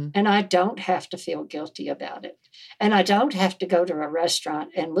to, mm-hmm. and I don't have to feel guilty about it. And I don't have to go to a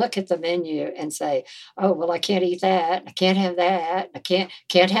restaurant and look at the menu and say, oh, well, I can't eat that. I can't have that.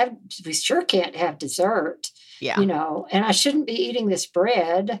 We sure can't have dessert, and I shouldn't be eating this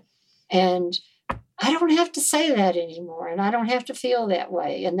bread. And I don't have to say that anymore. And I don't have to feel that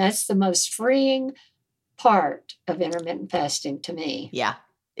way. And that's the most freeing part of intermittent fasting to me. Yeah.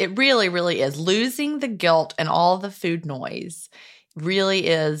 It really, really is. Losing the guilt and all the food noise really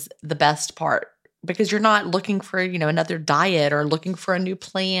is the best part because you're not looking for, another diet or looking for a new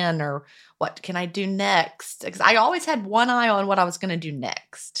plan or what can I do next? Because I always had one eye on what I was going to do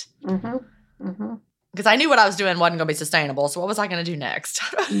next. Mm-hmm. Mm-hmm. Because I knew what I was doing wasn't going to be sustainable. So what was I going to do next?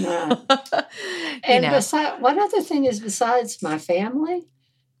 No. And one other thing is besides my family,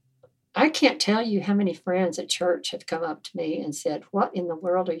 I can't tell you how many friends at church have come up to me and said, what in the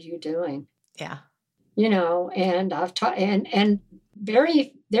world are you doing? Yeah. And I've taught, and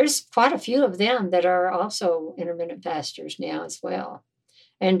there's quite a few of them that are also intermittent fasters now as well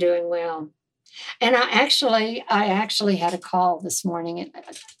and doing well. And I actually had a call this morning.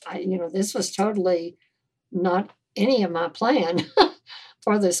 And this was totally not any of my plan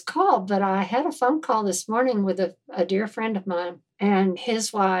for this call, but I had a phone call this morning with a dear friend of mine. And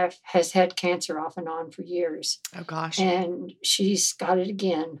his wife has had cancer off and on for years. Oh, gosh. And she's got it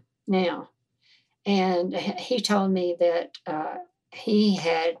again now. And he told me that he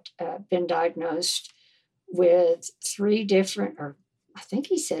had been diagnosed with 3 different, or I think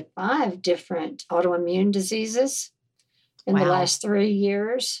he said 5 different autoimmune diseases in the last 3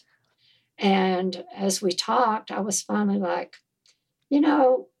 years. And as we talked, I was finally like,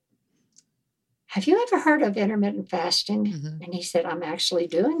 have you ever heard of intermittent fasting? Mm-hmm. And he said, I'm actually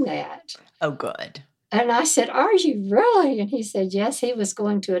doing that. Oh, good. And I said, are you really? And he said, yes, he was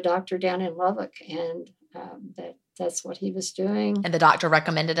going to a doctor down in Lubbock, and that's what he was doing. And the doctor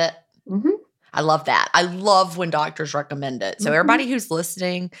recommended it? Mm-hmm. I love that. I love when doctors recommend it. So mm-hmm. everybody who's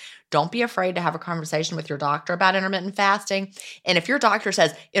listening, don't be afraid to have a conversation with your doctor about intermittent fasting. And if your doctor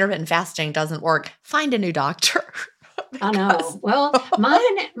says intermittent fasting doesn't work, find a new doctor. I know. Well,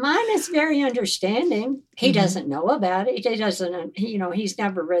 mine is very understanding. He mm-hmm. doesn't know about it. He doesn't, he's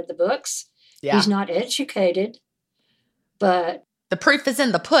never read the books. Yeah. He's not educated, but the proof is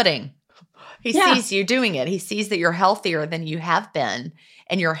in the pudding. He sees you doing it. He sees that you're healthier than you have been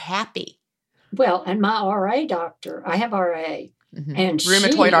and you're happy. Well, and my RA doctor, I have RA, mm-hmm. and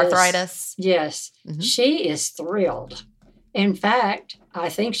rheumatoid arthritis. Yes. Mm-hmm. She is thrilled. In fact, I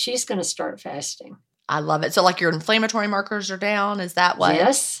think she's going to start fasting. I love it. So like your inflammatory markers are down. Is that what?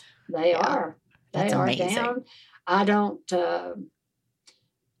 Yes, they are. They are amazing. Down. I don't,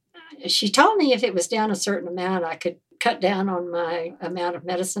 she told me if it was down a certain amount, I could cut down on my amount of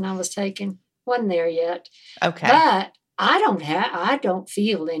medicine I was taking. Wasn't there yet. Okay. But I don't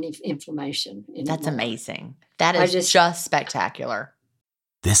feel any inflammation anymore. That's amazing. That is just spectacular.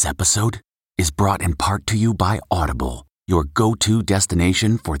 This episode is brought in part to you by Audible, your go-to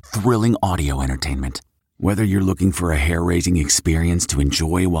destination for thrilling audio entertainment. Whether you're looking for a hair-raising experience to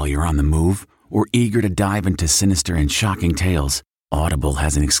enjoy while you're on the move or eager to dive into sinister and shocking tales, Audible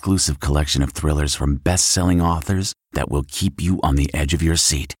has an exclusive collection of thrillers from best-selling authors that will keep you on the edge of your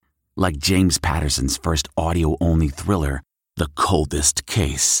seat. Like James Patterson's first audio-only thriller, The Coldest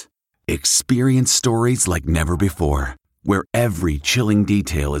Case. Experience stories like never before, where every chilling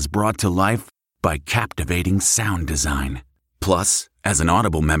detail is brought to life by captivating sound design. Plus, as an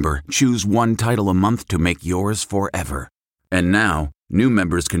Audible member, choose one title a month to make yours forever. And now, new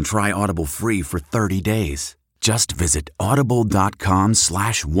members can try Audible free for 30 days. Just visit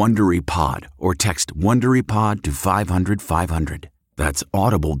audible.com/WonderyPod or text WonderyPod to 500-500. That's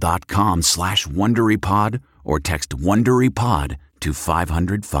audible.com/WonderyPod or text WonderyPod to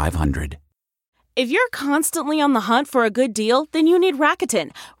 500-500. If you're constantly on the hunt for a good deal, then you need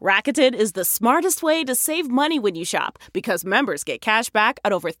Rakuten. Rakuten is the smartest way to save money when you shop because members get cash back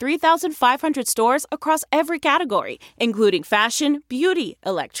at over 3,500 stores across every category, including fashion, beauty,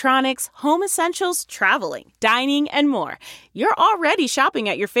 electronics, home essentials, traveling, dining, and more. You're already shopping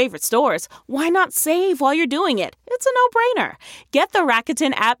at your favorite stores. Why not save while you're doing it? It's a no-brainer. Get the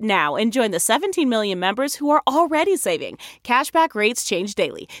Rakuten app now and join the 17 million members who are already saving. Cashback rates change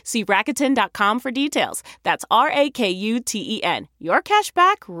daily. See Rakuten.com for details. That's Rakuten. Your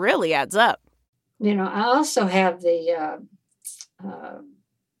cashback really adds up. You know, I also have the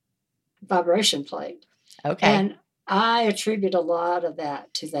vibration plate. Okay. And I attribute a lot of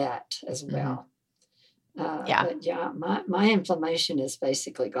that to that as well. But yeah, my inflammation is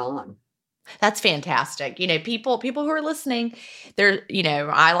basically gone. That's fantastic. You know, people who are listening, they're, you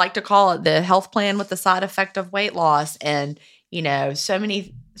know, I like to call it the health plan with the side effect of weight loss. And, you know, so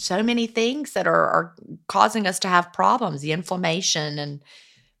many things that are causing us to have problems, the inflammation, and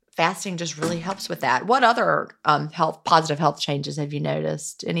fasting just really helps with that. What other positive health changes have you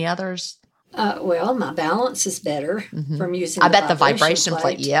noticed? Any others? Well, my balance is better from using I bet the vibration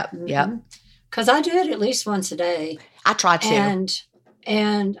plate. Yep. Because I do it at least once a day. I try to.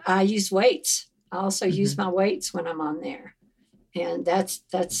 And I use weights. I also use my weights when I'm on there. And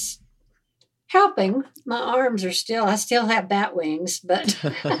that's helping. My arms are I still have bat wings, but.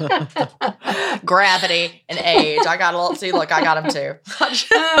 Gravity and age. I got I got them too.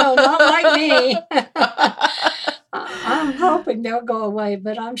 Oh, not like me. I'm hoping they'll go away,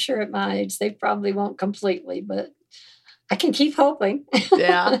 but I'm sure at my age they probably won't completely, but I can keep hoping.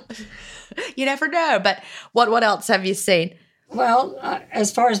 Yeah. You never know. But what else have you seen? Well,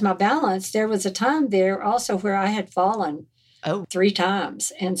 as far as my balance, there was a time there also where I had fallen 3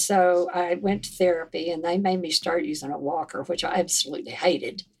 times. And so I went to therapy and they made me start using a walker, which I absolutely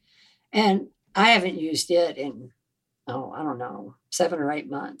hated. And I haven't used it in, I don't know, 7 or 8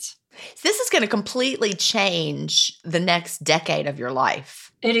 months. This is going to completely change the next decade of your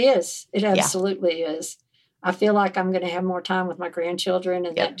life. It is. It absolutely is. I feel like I'm going to have more time with my grandchildren,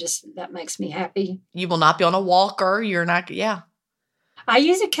 and that makes me happy. You will not be on a walker. You're not, I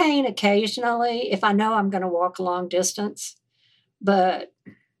use a cane occasionally if I know I'm going to walk a long distance, but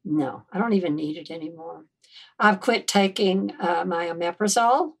no, I don't even need it anymore. I've quit taking my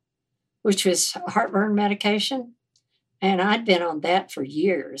omeprazole, which was heartburn medication, and I'd been on that for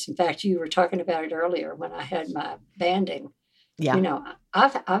years. In fact, you were talking about it earlier when I had my banding. Yeah. You know, I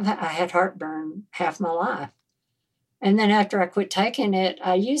had heartburn half my life. And then after I quit taking it,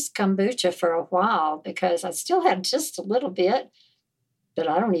 I used kombucha for a while because I still had just a little bit, but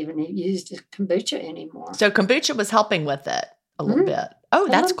I don't even use the kombucha anymore. So kombucha was helping with it a little bit. Oh,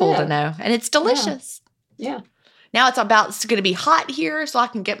 that's cool to know. And it's delicious. Yeah. Now it's going to be hot here, so I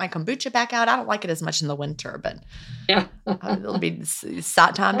can get my kombucha back out. I don't like it as much in the winter, but it'll be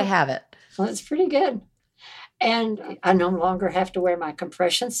time to have it. Well, it's pretty good. And I no longer have to wear my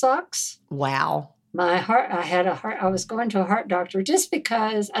compression socks. Wow. I was going to a heart doctor just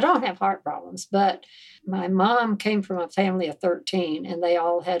because I don't have heart problems, but my mom came from a family of 13 and they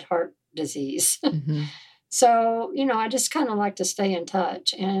all had heart disease. So, you know, I just kind of like to stay in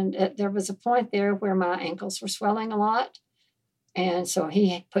touch. And there was a point there where my ankles were swelling a lot. And so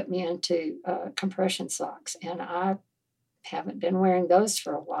he put me into compression socks. And I haven't been wearing those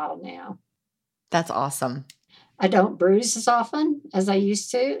for a while now. That's awesome. I don't bruise as often as I used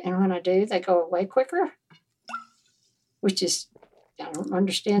to. And when I do, they go away quicker, which is, I don't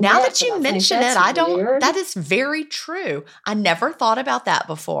understand. Now that you mention it, weird. That is very true. I never thought about that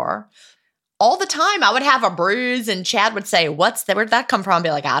before. All the time I would have a bruise and Chad would say, where'd that come from? I'd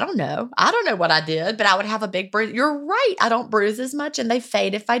be like, I don't know. I don't know what I did, but I would have a big bruise. You're right. I don't bruise as much and they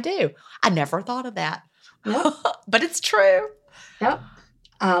fade if I do. I never thought of that. Yep. But it's true. Yep.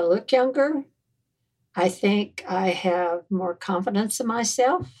 I look younger. I think I have more confidence in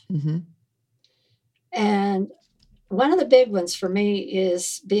myself. And one of the big ones for me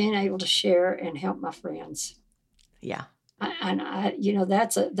is being able to share and help my friends. Yeah. And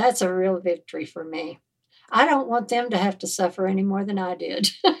that's a real victory for me. I don't want them to have to suffer any more than I did.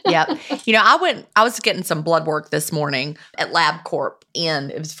 Yeah. You know, I was getting some blood work this morning at LabCorp,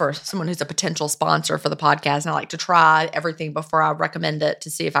 and it was for someone who's a potential sponsor for the podcast. And I like to try everything before I recommend it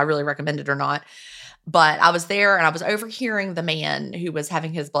to see if I really recommend it or not. But I was there and I was overhearing the man who was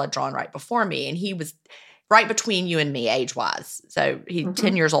having his blood drawn right before me. And he was right between you and me age-wise. So he's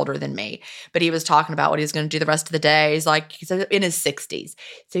 10 years older than me. But he was talking about what he was going to do the rest of the day. He's in his 60s.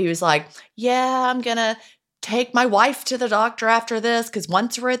 So he was like, yeah, I'm going to take my wife to the doctor after this because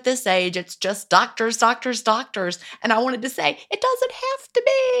once we're at this age, it's just doctors, doctors, doctors. And I wanted to say, it doesn't have to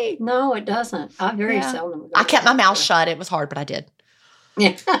be. No, it doesn't. I very seldom go I kept my mouth shut. It was hard, but I did.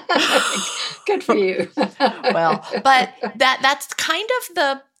 Yeah. Good for you. Well, but that's kind of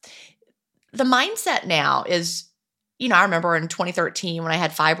the mindset now is, I remember in 2013 when I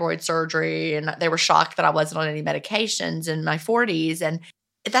had fibroid surgery and they were shocked that I wasn't on any medications in my 40s. And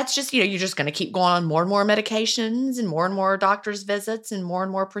that's just, you're just going to keep going on more and more medications and more doctor's visits and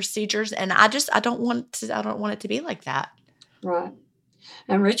more procedures. And I don't want it to be like that. Right.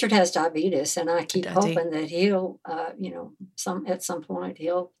 And Richard has diabetes, and I keep hoping that he'll, at some point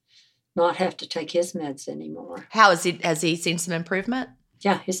he'll not have to take his meds anymore. Has he seen some improvement?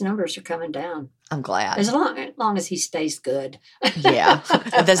 Yeah, his numbers are coming down. I'm glad. As long as he stays good. Yeah.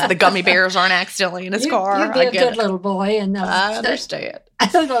 The gummy bears aren't accidentally in his car. You'll be a good little boy. And I understand.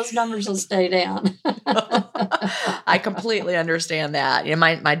 Those numbers will stay down. I completely understand that.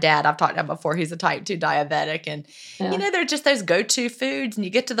 My dad, I've talked about before, he's a type 2 diabetic. And, they're just those go-to foods. And you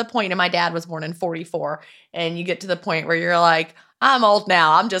get to the point, and my dad was born in 1944, and you get to the point where you're like, I'm old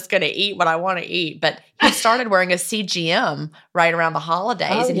now. I'm just going to eat what I want to eat. But he started wearing a CGM right around the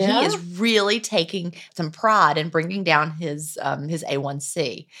holidays, and he is really taking some pride in bringing down his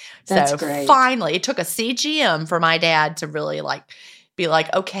A1C. That's so great. Finally, it took a CGM for my dad to really be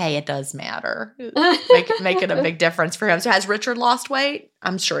like, okay, it does matter. Make it a big difference for him. So has Richard lost weight?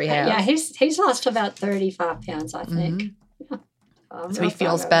 I'm sure he has. Yeah, he's lost about 35 pounds, I think. Mm-hmm. Yeah. So he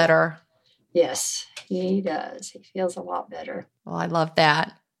feels better. Yes, he does. He feels a lot better. Well, I love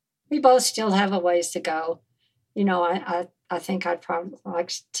that. We both still have a ways to go. I think I'd probably like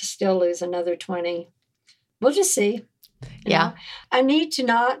to still lose another 20. We'll just see. You know? I need to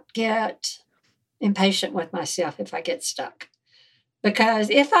not get impatient with myself if I get stuck. Because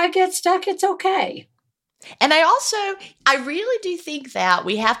if I get stuck, it's okay. And I really do think that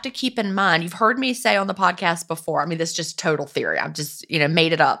we have to keep in mind, you've heard me say on the podcast before, this is just total theory. I've just,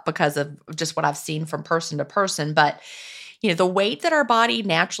 made it up because of just what I've seen from person to person. But, the weight that our body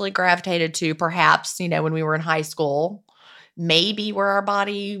naturally gravitated to, perhaps, when we were in high school, maybe where our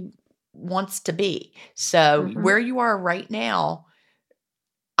body wants to be. So where you are right now,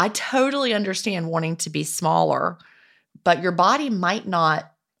 I totally understand wanting to be smaller, but your body might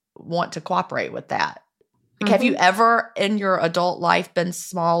not want to cooperate with that. Have you ever in your adult life been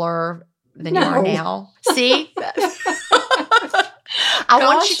smaller than you are now? See?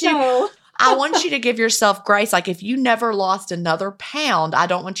 I want you to give yourself grace. Like if you never lost another pound, I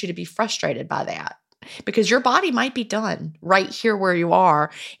don't want you to be frustrated by that. Because your body might be done right here where you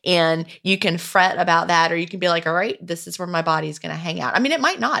are, and you can fret about that, or you can be like, all right, this is where my body's going to hang out. It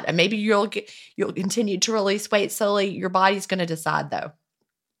might not. And maybe you'll continue to release weight slowly. Your body's going to decide though.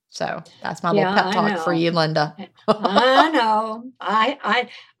 So that's my little pep talk for you, Lenda. I know.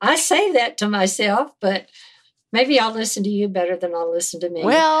 I say that to myself, but maybe I'll listen to you better than I'll listen to me.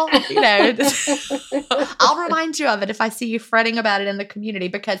 Well, I'll remind you of it if I see you fretting about it in the community,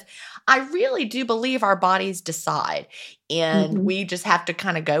 because I really do believe our bodies decide, and we just have to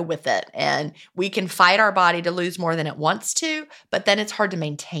kind of go with it. And we can fight our body to lose more than it wants to, but then it's hard to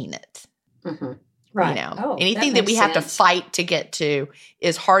maintain it. Mm-hmm. Right. Anything that we have to fight to get to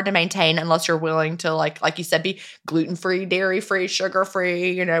is hard to maintain unless you're willing to, like you said, be gluten-free, dairy-free,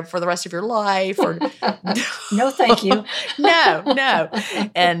 sugar-free, for the rest of your life. Or no, thank you. No.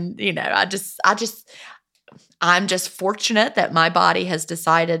 And, I'm just fortunate that my body has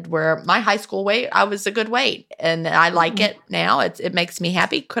decided where my high school weight, I was a good weight, and I like it now. It makes me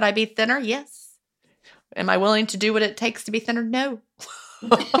happy. Could I be thinner? Yes. Am I willing to do what it takes to be thinner? No.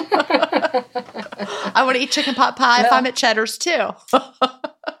 I want to eat chicken pot pie if I'm at Cheddar's too.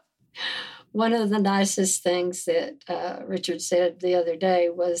 One of the nicest things that Richard said the other day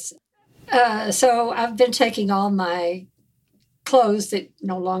was, so I've been taking all my clothes that I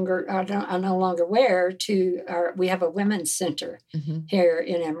no longer wear to we have a women's center here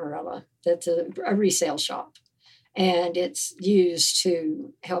in Amarillo. That's a resale shop, and it's used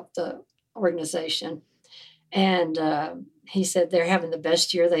to help the organization. And he said they're having the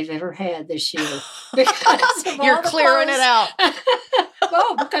best year they've ever had this year. You're clearing it out.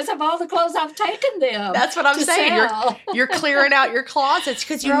 Well, because of all the clothes I've taken them. That's what I'm saying. You're clearing out your closets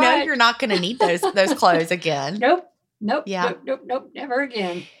because you know you're not going to need those clothes again. Nope. Never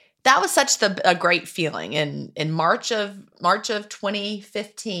again. That was such a great feeling. In March of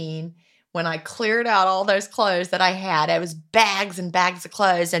 2015, when I cleared out all those clothes that I had. It was bags and bags of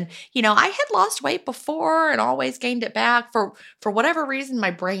clothes. And, I had lost weight before and always gained it back. For whatever reason,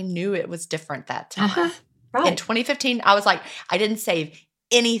 my brain knew it was different that time. Uh-huh. Right. In 2015, I was like, I didn't save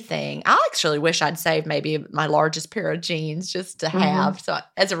anything. I actually wish I'd saved maybe my largest pair of jeans just to have so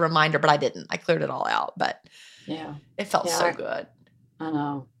as a reminder, but I didn't. I cleared it all out, but it felt so good. I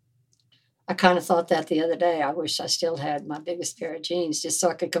know. I kind of thought that the other day. I wish I still had my biggest pair of jeans just so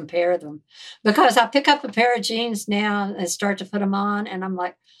I could compare them, because I pick up a pair of jeans now and start to put them on, and I'm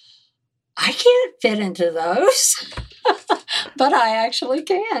like, I can't fit into those. But I actually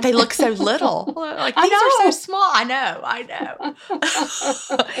can. They look so little. Like, these are so small. I know.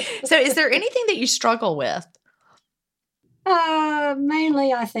 So is there anything that you struggle with?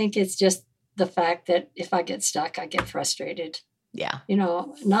 Mainly, I think it's just the fact that if I get stuck, I get frustrated. Yeah.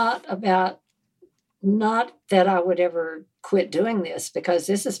 Not that I would ever quit doing this, because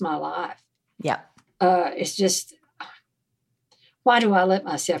this is my life. Yeah. It's just, why do I let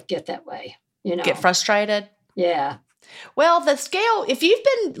myself get that way? Get frustrated? Yeah. Well, the scale, if you've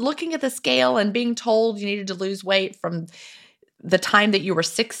been looking at the scale and being told you needed to lose weight from the time that you were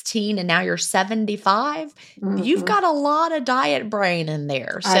 16 and now you're 75, you've got a lot of diet brain in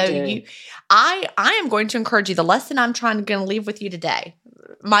there. So I am going to encourage you. The lesson I'm going to leave with you today,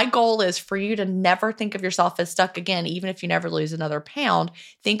 my goal is for you to never think of yourself as stuck again, even if you never lose another pound.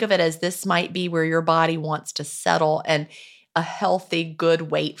 Think of it as this might be where your body wants to settle and a healthy,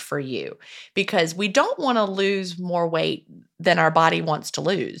 good weight for you, because we don't want to lose more weight than our body wants to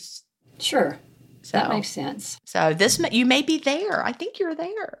lose. Sure. That makes sense. So you may be there. I think you're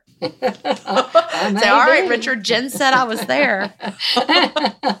there. All right, Richard, Jen said I was there.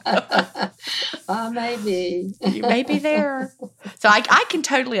 I may be. You may be there. So I can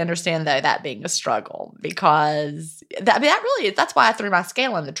totally understand, though, that being a struggle, because that's why I threw my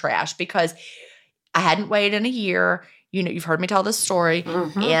scale in the trash, because I hadn't weighed in a year. You've heard me tell this story,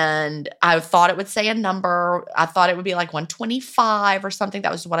 and I thought it would say a number. I thought it would be like 125 or something.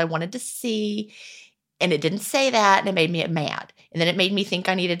 That was what I wanted to see, and it didn't say that, and it made me mad. And then it made me think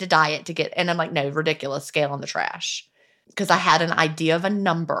I needed to diet to get, and I'm like, no, ridiculous, scale in the trash, because I had an idea of a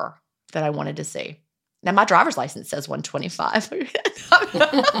number that I wanted to see. Now, my driver's license says 125.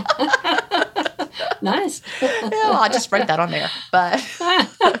 Nice. I just wrote that on there, but...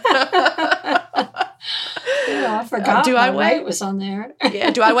 I forgot my weight was on there.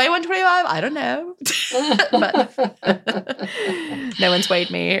 Do I weigh 125? I don't know. But no one's weighed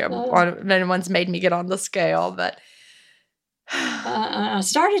me, or no one's made me get on the scale. But I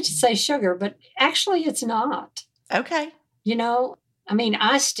started to say sugar, but actually it's not. Okay.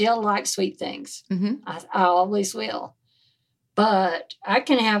 I still like sweet things. I always will. But I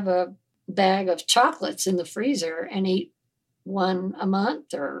can have a bag of chocolates in the freezer and eat one a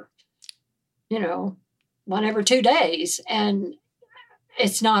month, or, one every 2 days, and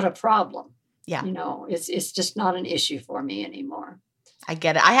it's not a problem. Yeah. It's just not an issue for me anymore. I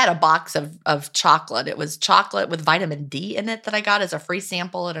get it. I had a box of chocolate. It was chocolate with vitamin D in it that I got as a free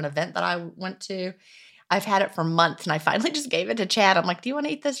sample at an event that I went to. I've had it for months, and I finally just gave it to Chad. I'm like, do you want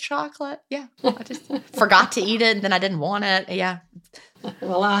to eat this chocolate? Yeah. I just forgot to eat it, and then I didn't want it. Yeah.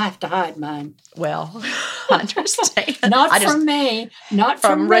 Well, I have to hide mine. Well, I understand. Not from me. Not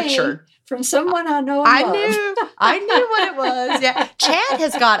from Richard. From someone I know and love. I knew what it was. Yeah. Chad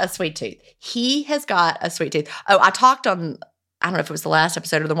has got a sweet tooth. He has got a sweet tooth. Oh, I talked on, I don't know if it was the last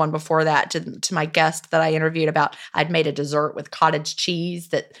episode or the one before that, to my guest that I interviewed about, I'd made a dessert with cottage cheese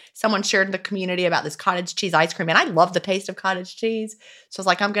that someone shared in the community about this cottage cheese ice cream. And I love the taste of cottage cheese. So I was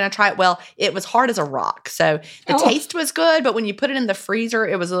like, I'm going to try it. Well, it was hard as a rock. So the taste was good, but when you put it in the freezer,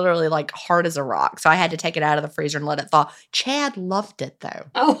 it was literally like hard as a rock. So I had to take it out of the freezer and let it thaw. Chad loved it, though.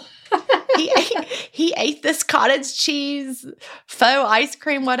 Oh, he ate this cottage cheese faux ice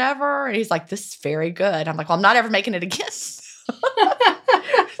cream, whatever. And he's like, this is very good. I'm like, well, I'm not ever making it again.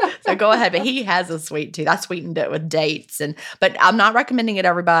 So go ahead. But he has a sweet tooth. I sweetened it with dates, but I'm not recommending it,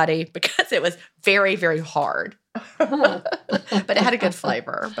 everybody, because it was very, very hard. But it had a good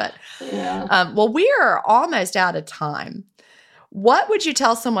flavor. But well, we are almost out of time. What would you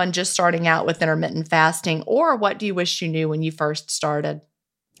tell someone just starting out with intermittent fasting, or what do you wish you knew when you first started?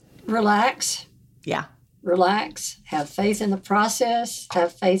 Relax. Yeah. Relax. Have faith in the process.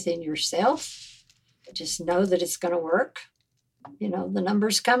 Have faith in yourself. Just know that it's going to work. The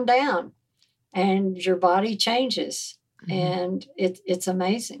numbers come down and your body changes, and it's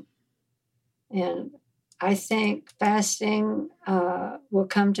amazing. And I think fasting will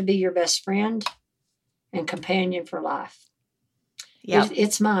come to be your best friend and companion for life. Yeah,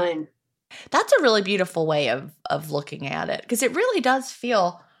 it's mine. That's a really beautiful way of looking at it, because it really does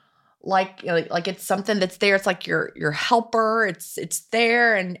feel like it's something that's there. It's like your helper. It's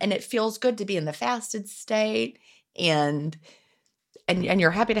there, and it feels good to be in the fasted state, and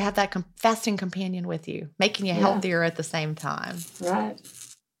you're happy to have that fasting companion with you, making you healthier at the same time. Right.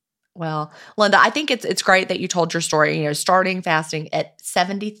 Well, Lenda, I think it's great that you told your story, starting fasting at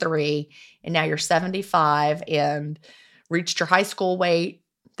 73 and now you're 75 and reached your high school weight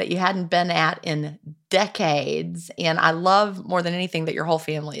that you hadn't been at in decades. And I love more than anything that your whole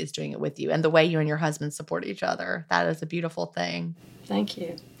family is doing it with you and the way you and your husband support each other. That is a beautiful thing. Thank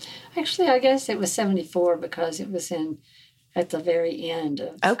you. Actually, I guess it was 74 because it was at the very end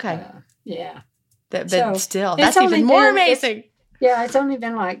of. Okay. Yeah. But still, that's even more amazing. It's only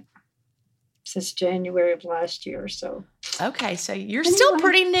been since January of last year or so. Okay, so you're still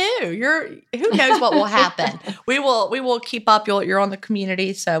pretty new. Who knows what will happen? We will keep up. You're on the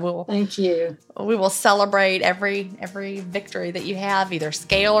community, so Thank you. We will celebrate every victory that you have, either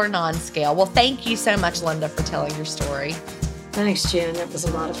scale or non-scale. Well, thank you so much, Lenda, for telling your story. Thanks, Jen. It was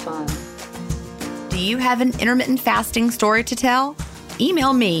a lot of fun. Do you have an intermittent fasting story to tell?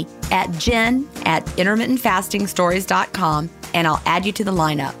 Email me at jen@intermittentfastingstories.com and I'll add you to the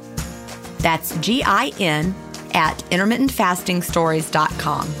lineup. That's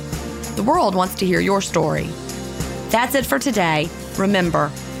GIN@intermittentfastingstories.com. The world wants to hear your story. That's it for today. Remember,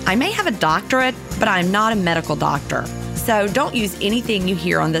 I may have a doctorate, but I'm not a medical doctor. So don't use anything you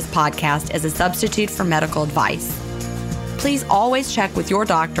hear on this podcast as a substitute for medical advice. Please always check with your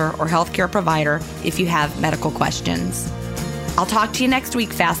doctor or healthcare provider if you have medical questions. I'll talk to you next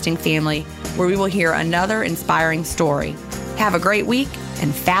week, Fasting Family, where we will hear another inspiring story. Have a great week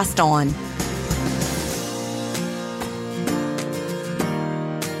and fast on.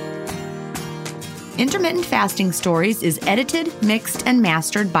 Intermittent Fasting Stories is edited, mixed, and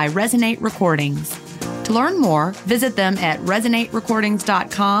mastered by Resonate Recordings. To learn more, visit them at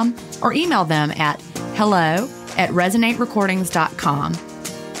resonaterecordings.com or email them at hello@resonaterecordings.com.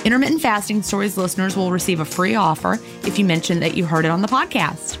 Intermittent Fasting Stories listeners will receive a free offer if you mention that you heard it on the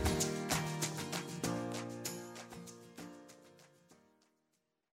podcast.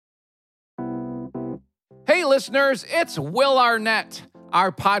 Hey, listeners, it's Will Arnett.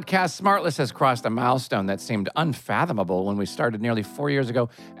 Our podcast, Smartless, has crossed a milestone that seemed unfathomable when we started nearly 4 years ago,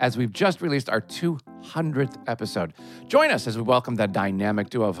 as we've just released our 200th episode. Join us as we welcome the dynamic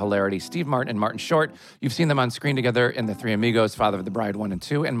duo of hilarity, Steve Martin and Martin Short. You've seen them on screen together in The Three Amigos, Father of the Bride 1 and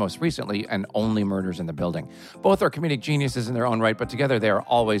 2, and most recently, in Only Murders in the Building. Both are comedic geniuses in their own right, but together they are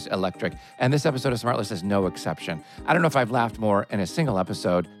always electric. And this episode of Smartless is no exception. I don't know if I've laughed more in a single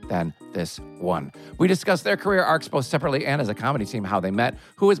episode than this one. We discuss their career arcs both separately and as a comedy team, how they met,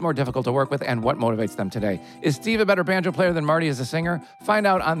 who is more difficult to work with, and what motivates them today. Is Steve a better banjo player than Marty as a singer? Find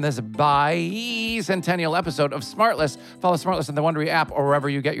out on this bicentennial episode of Smartless. Follow Smartless in the Wondery app or wherever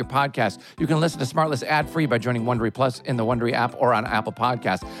you get your podcasts. You can listen to Smartless ad-free by joining Wondery Plus in the Wondery app or on Apple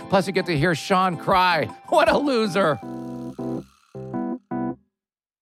Podcasts. Plus, you get to hear Sean cry. What a loser.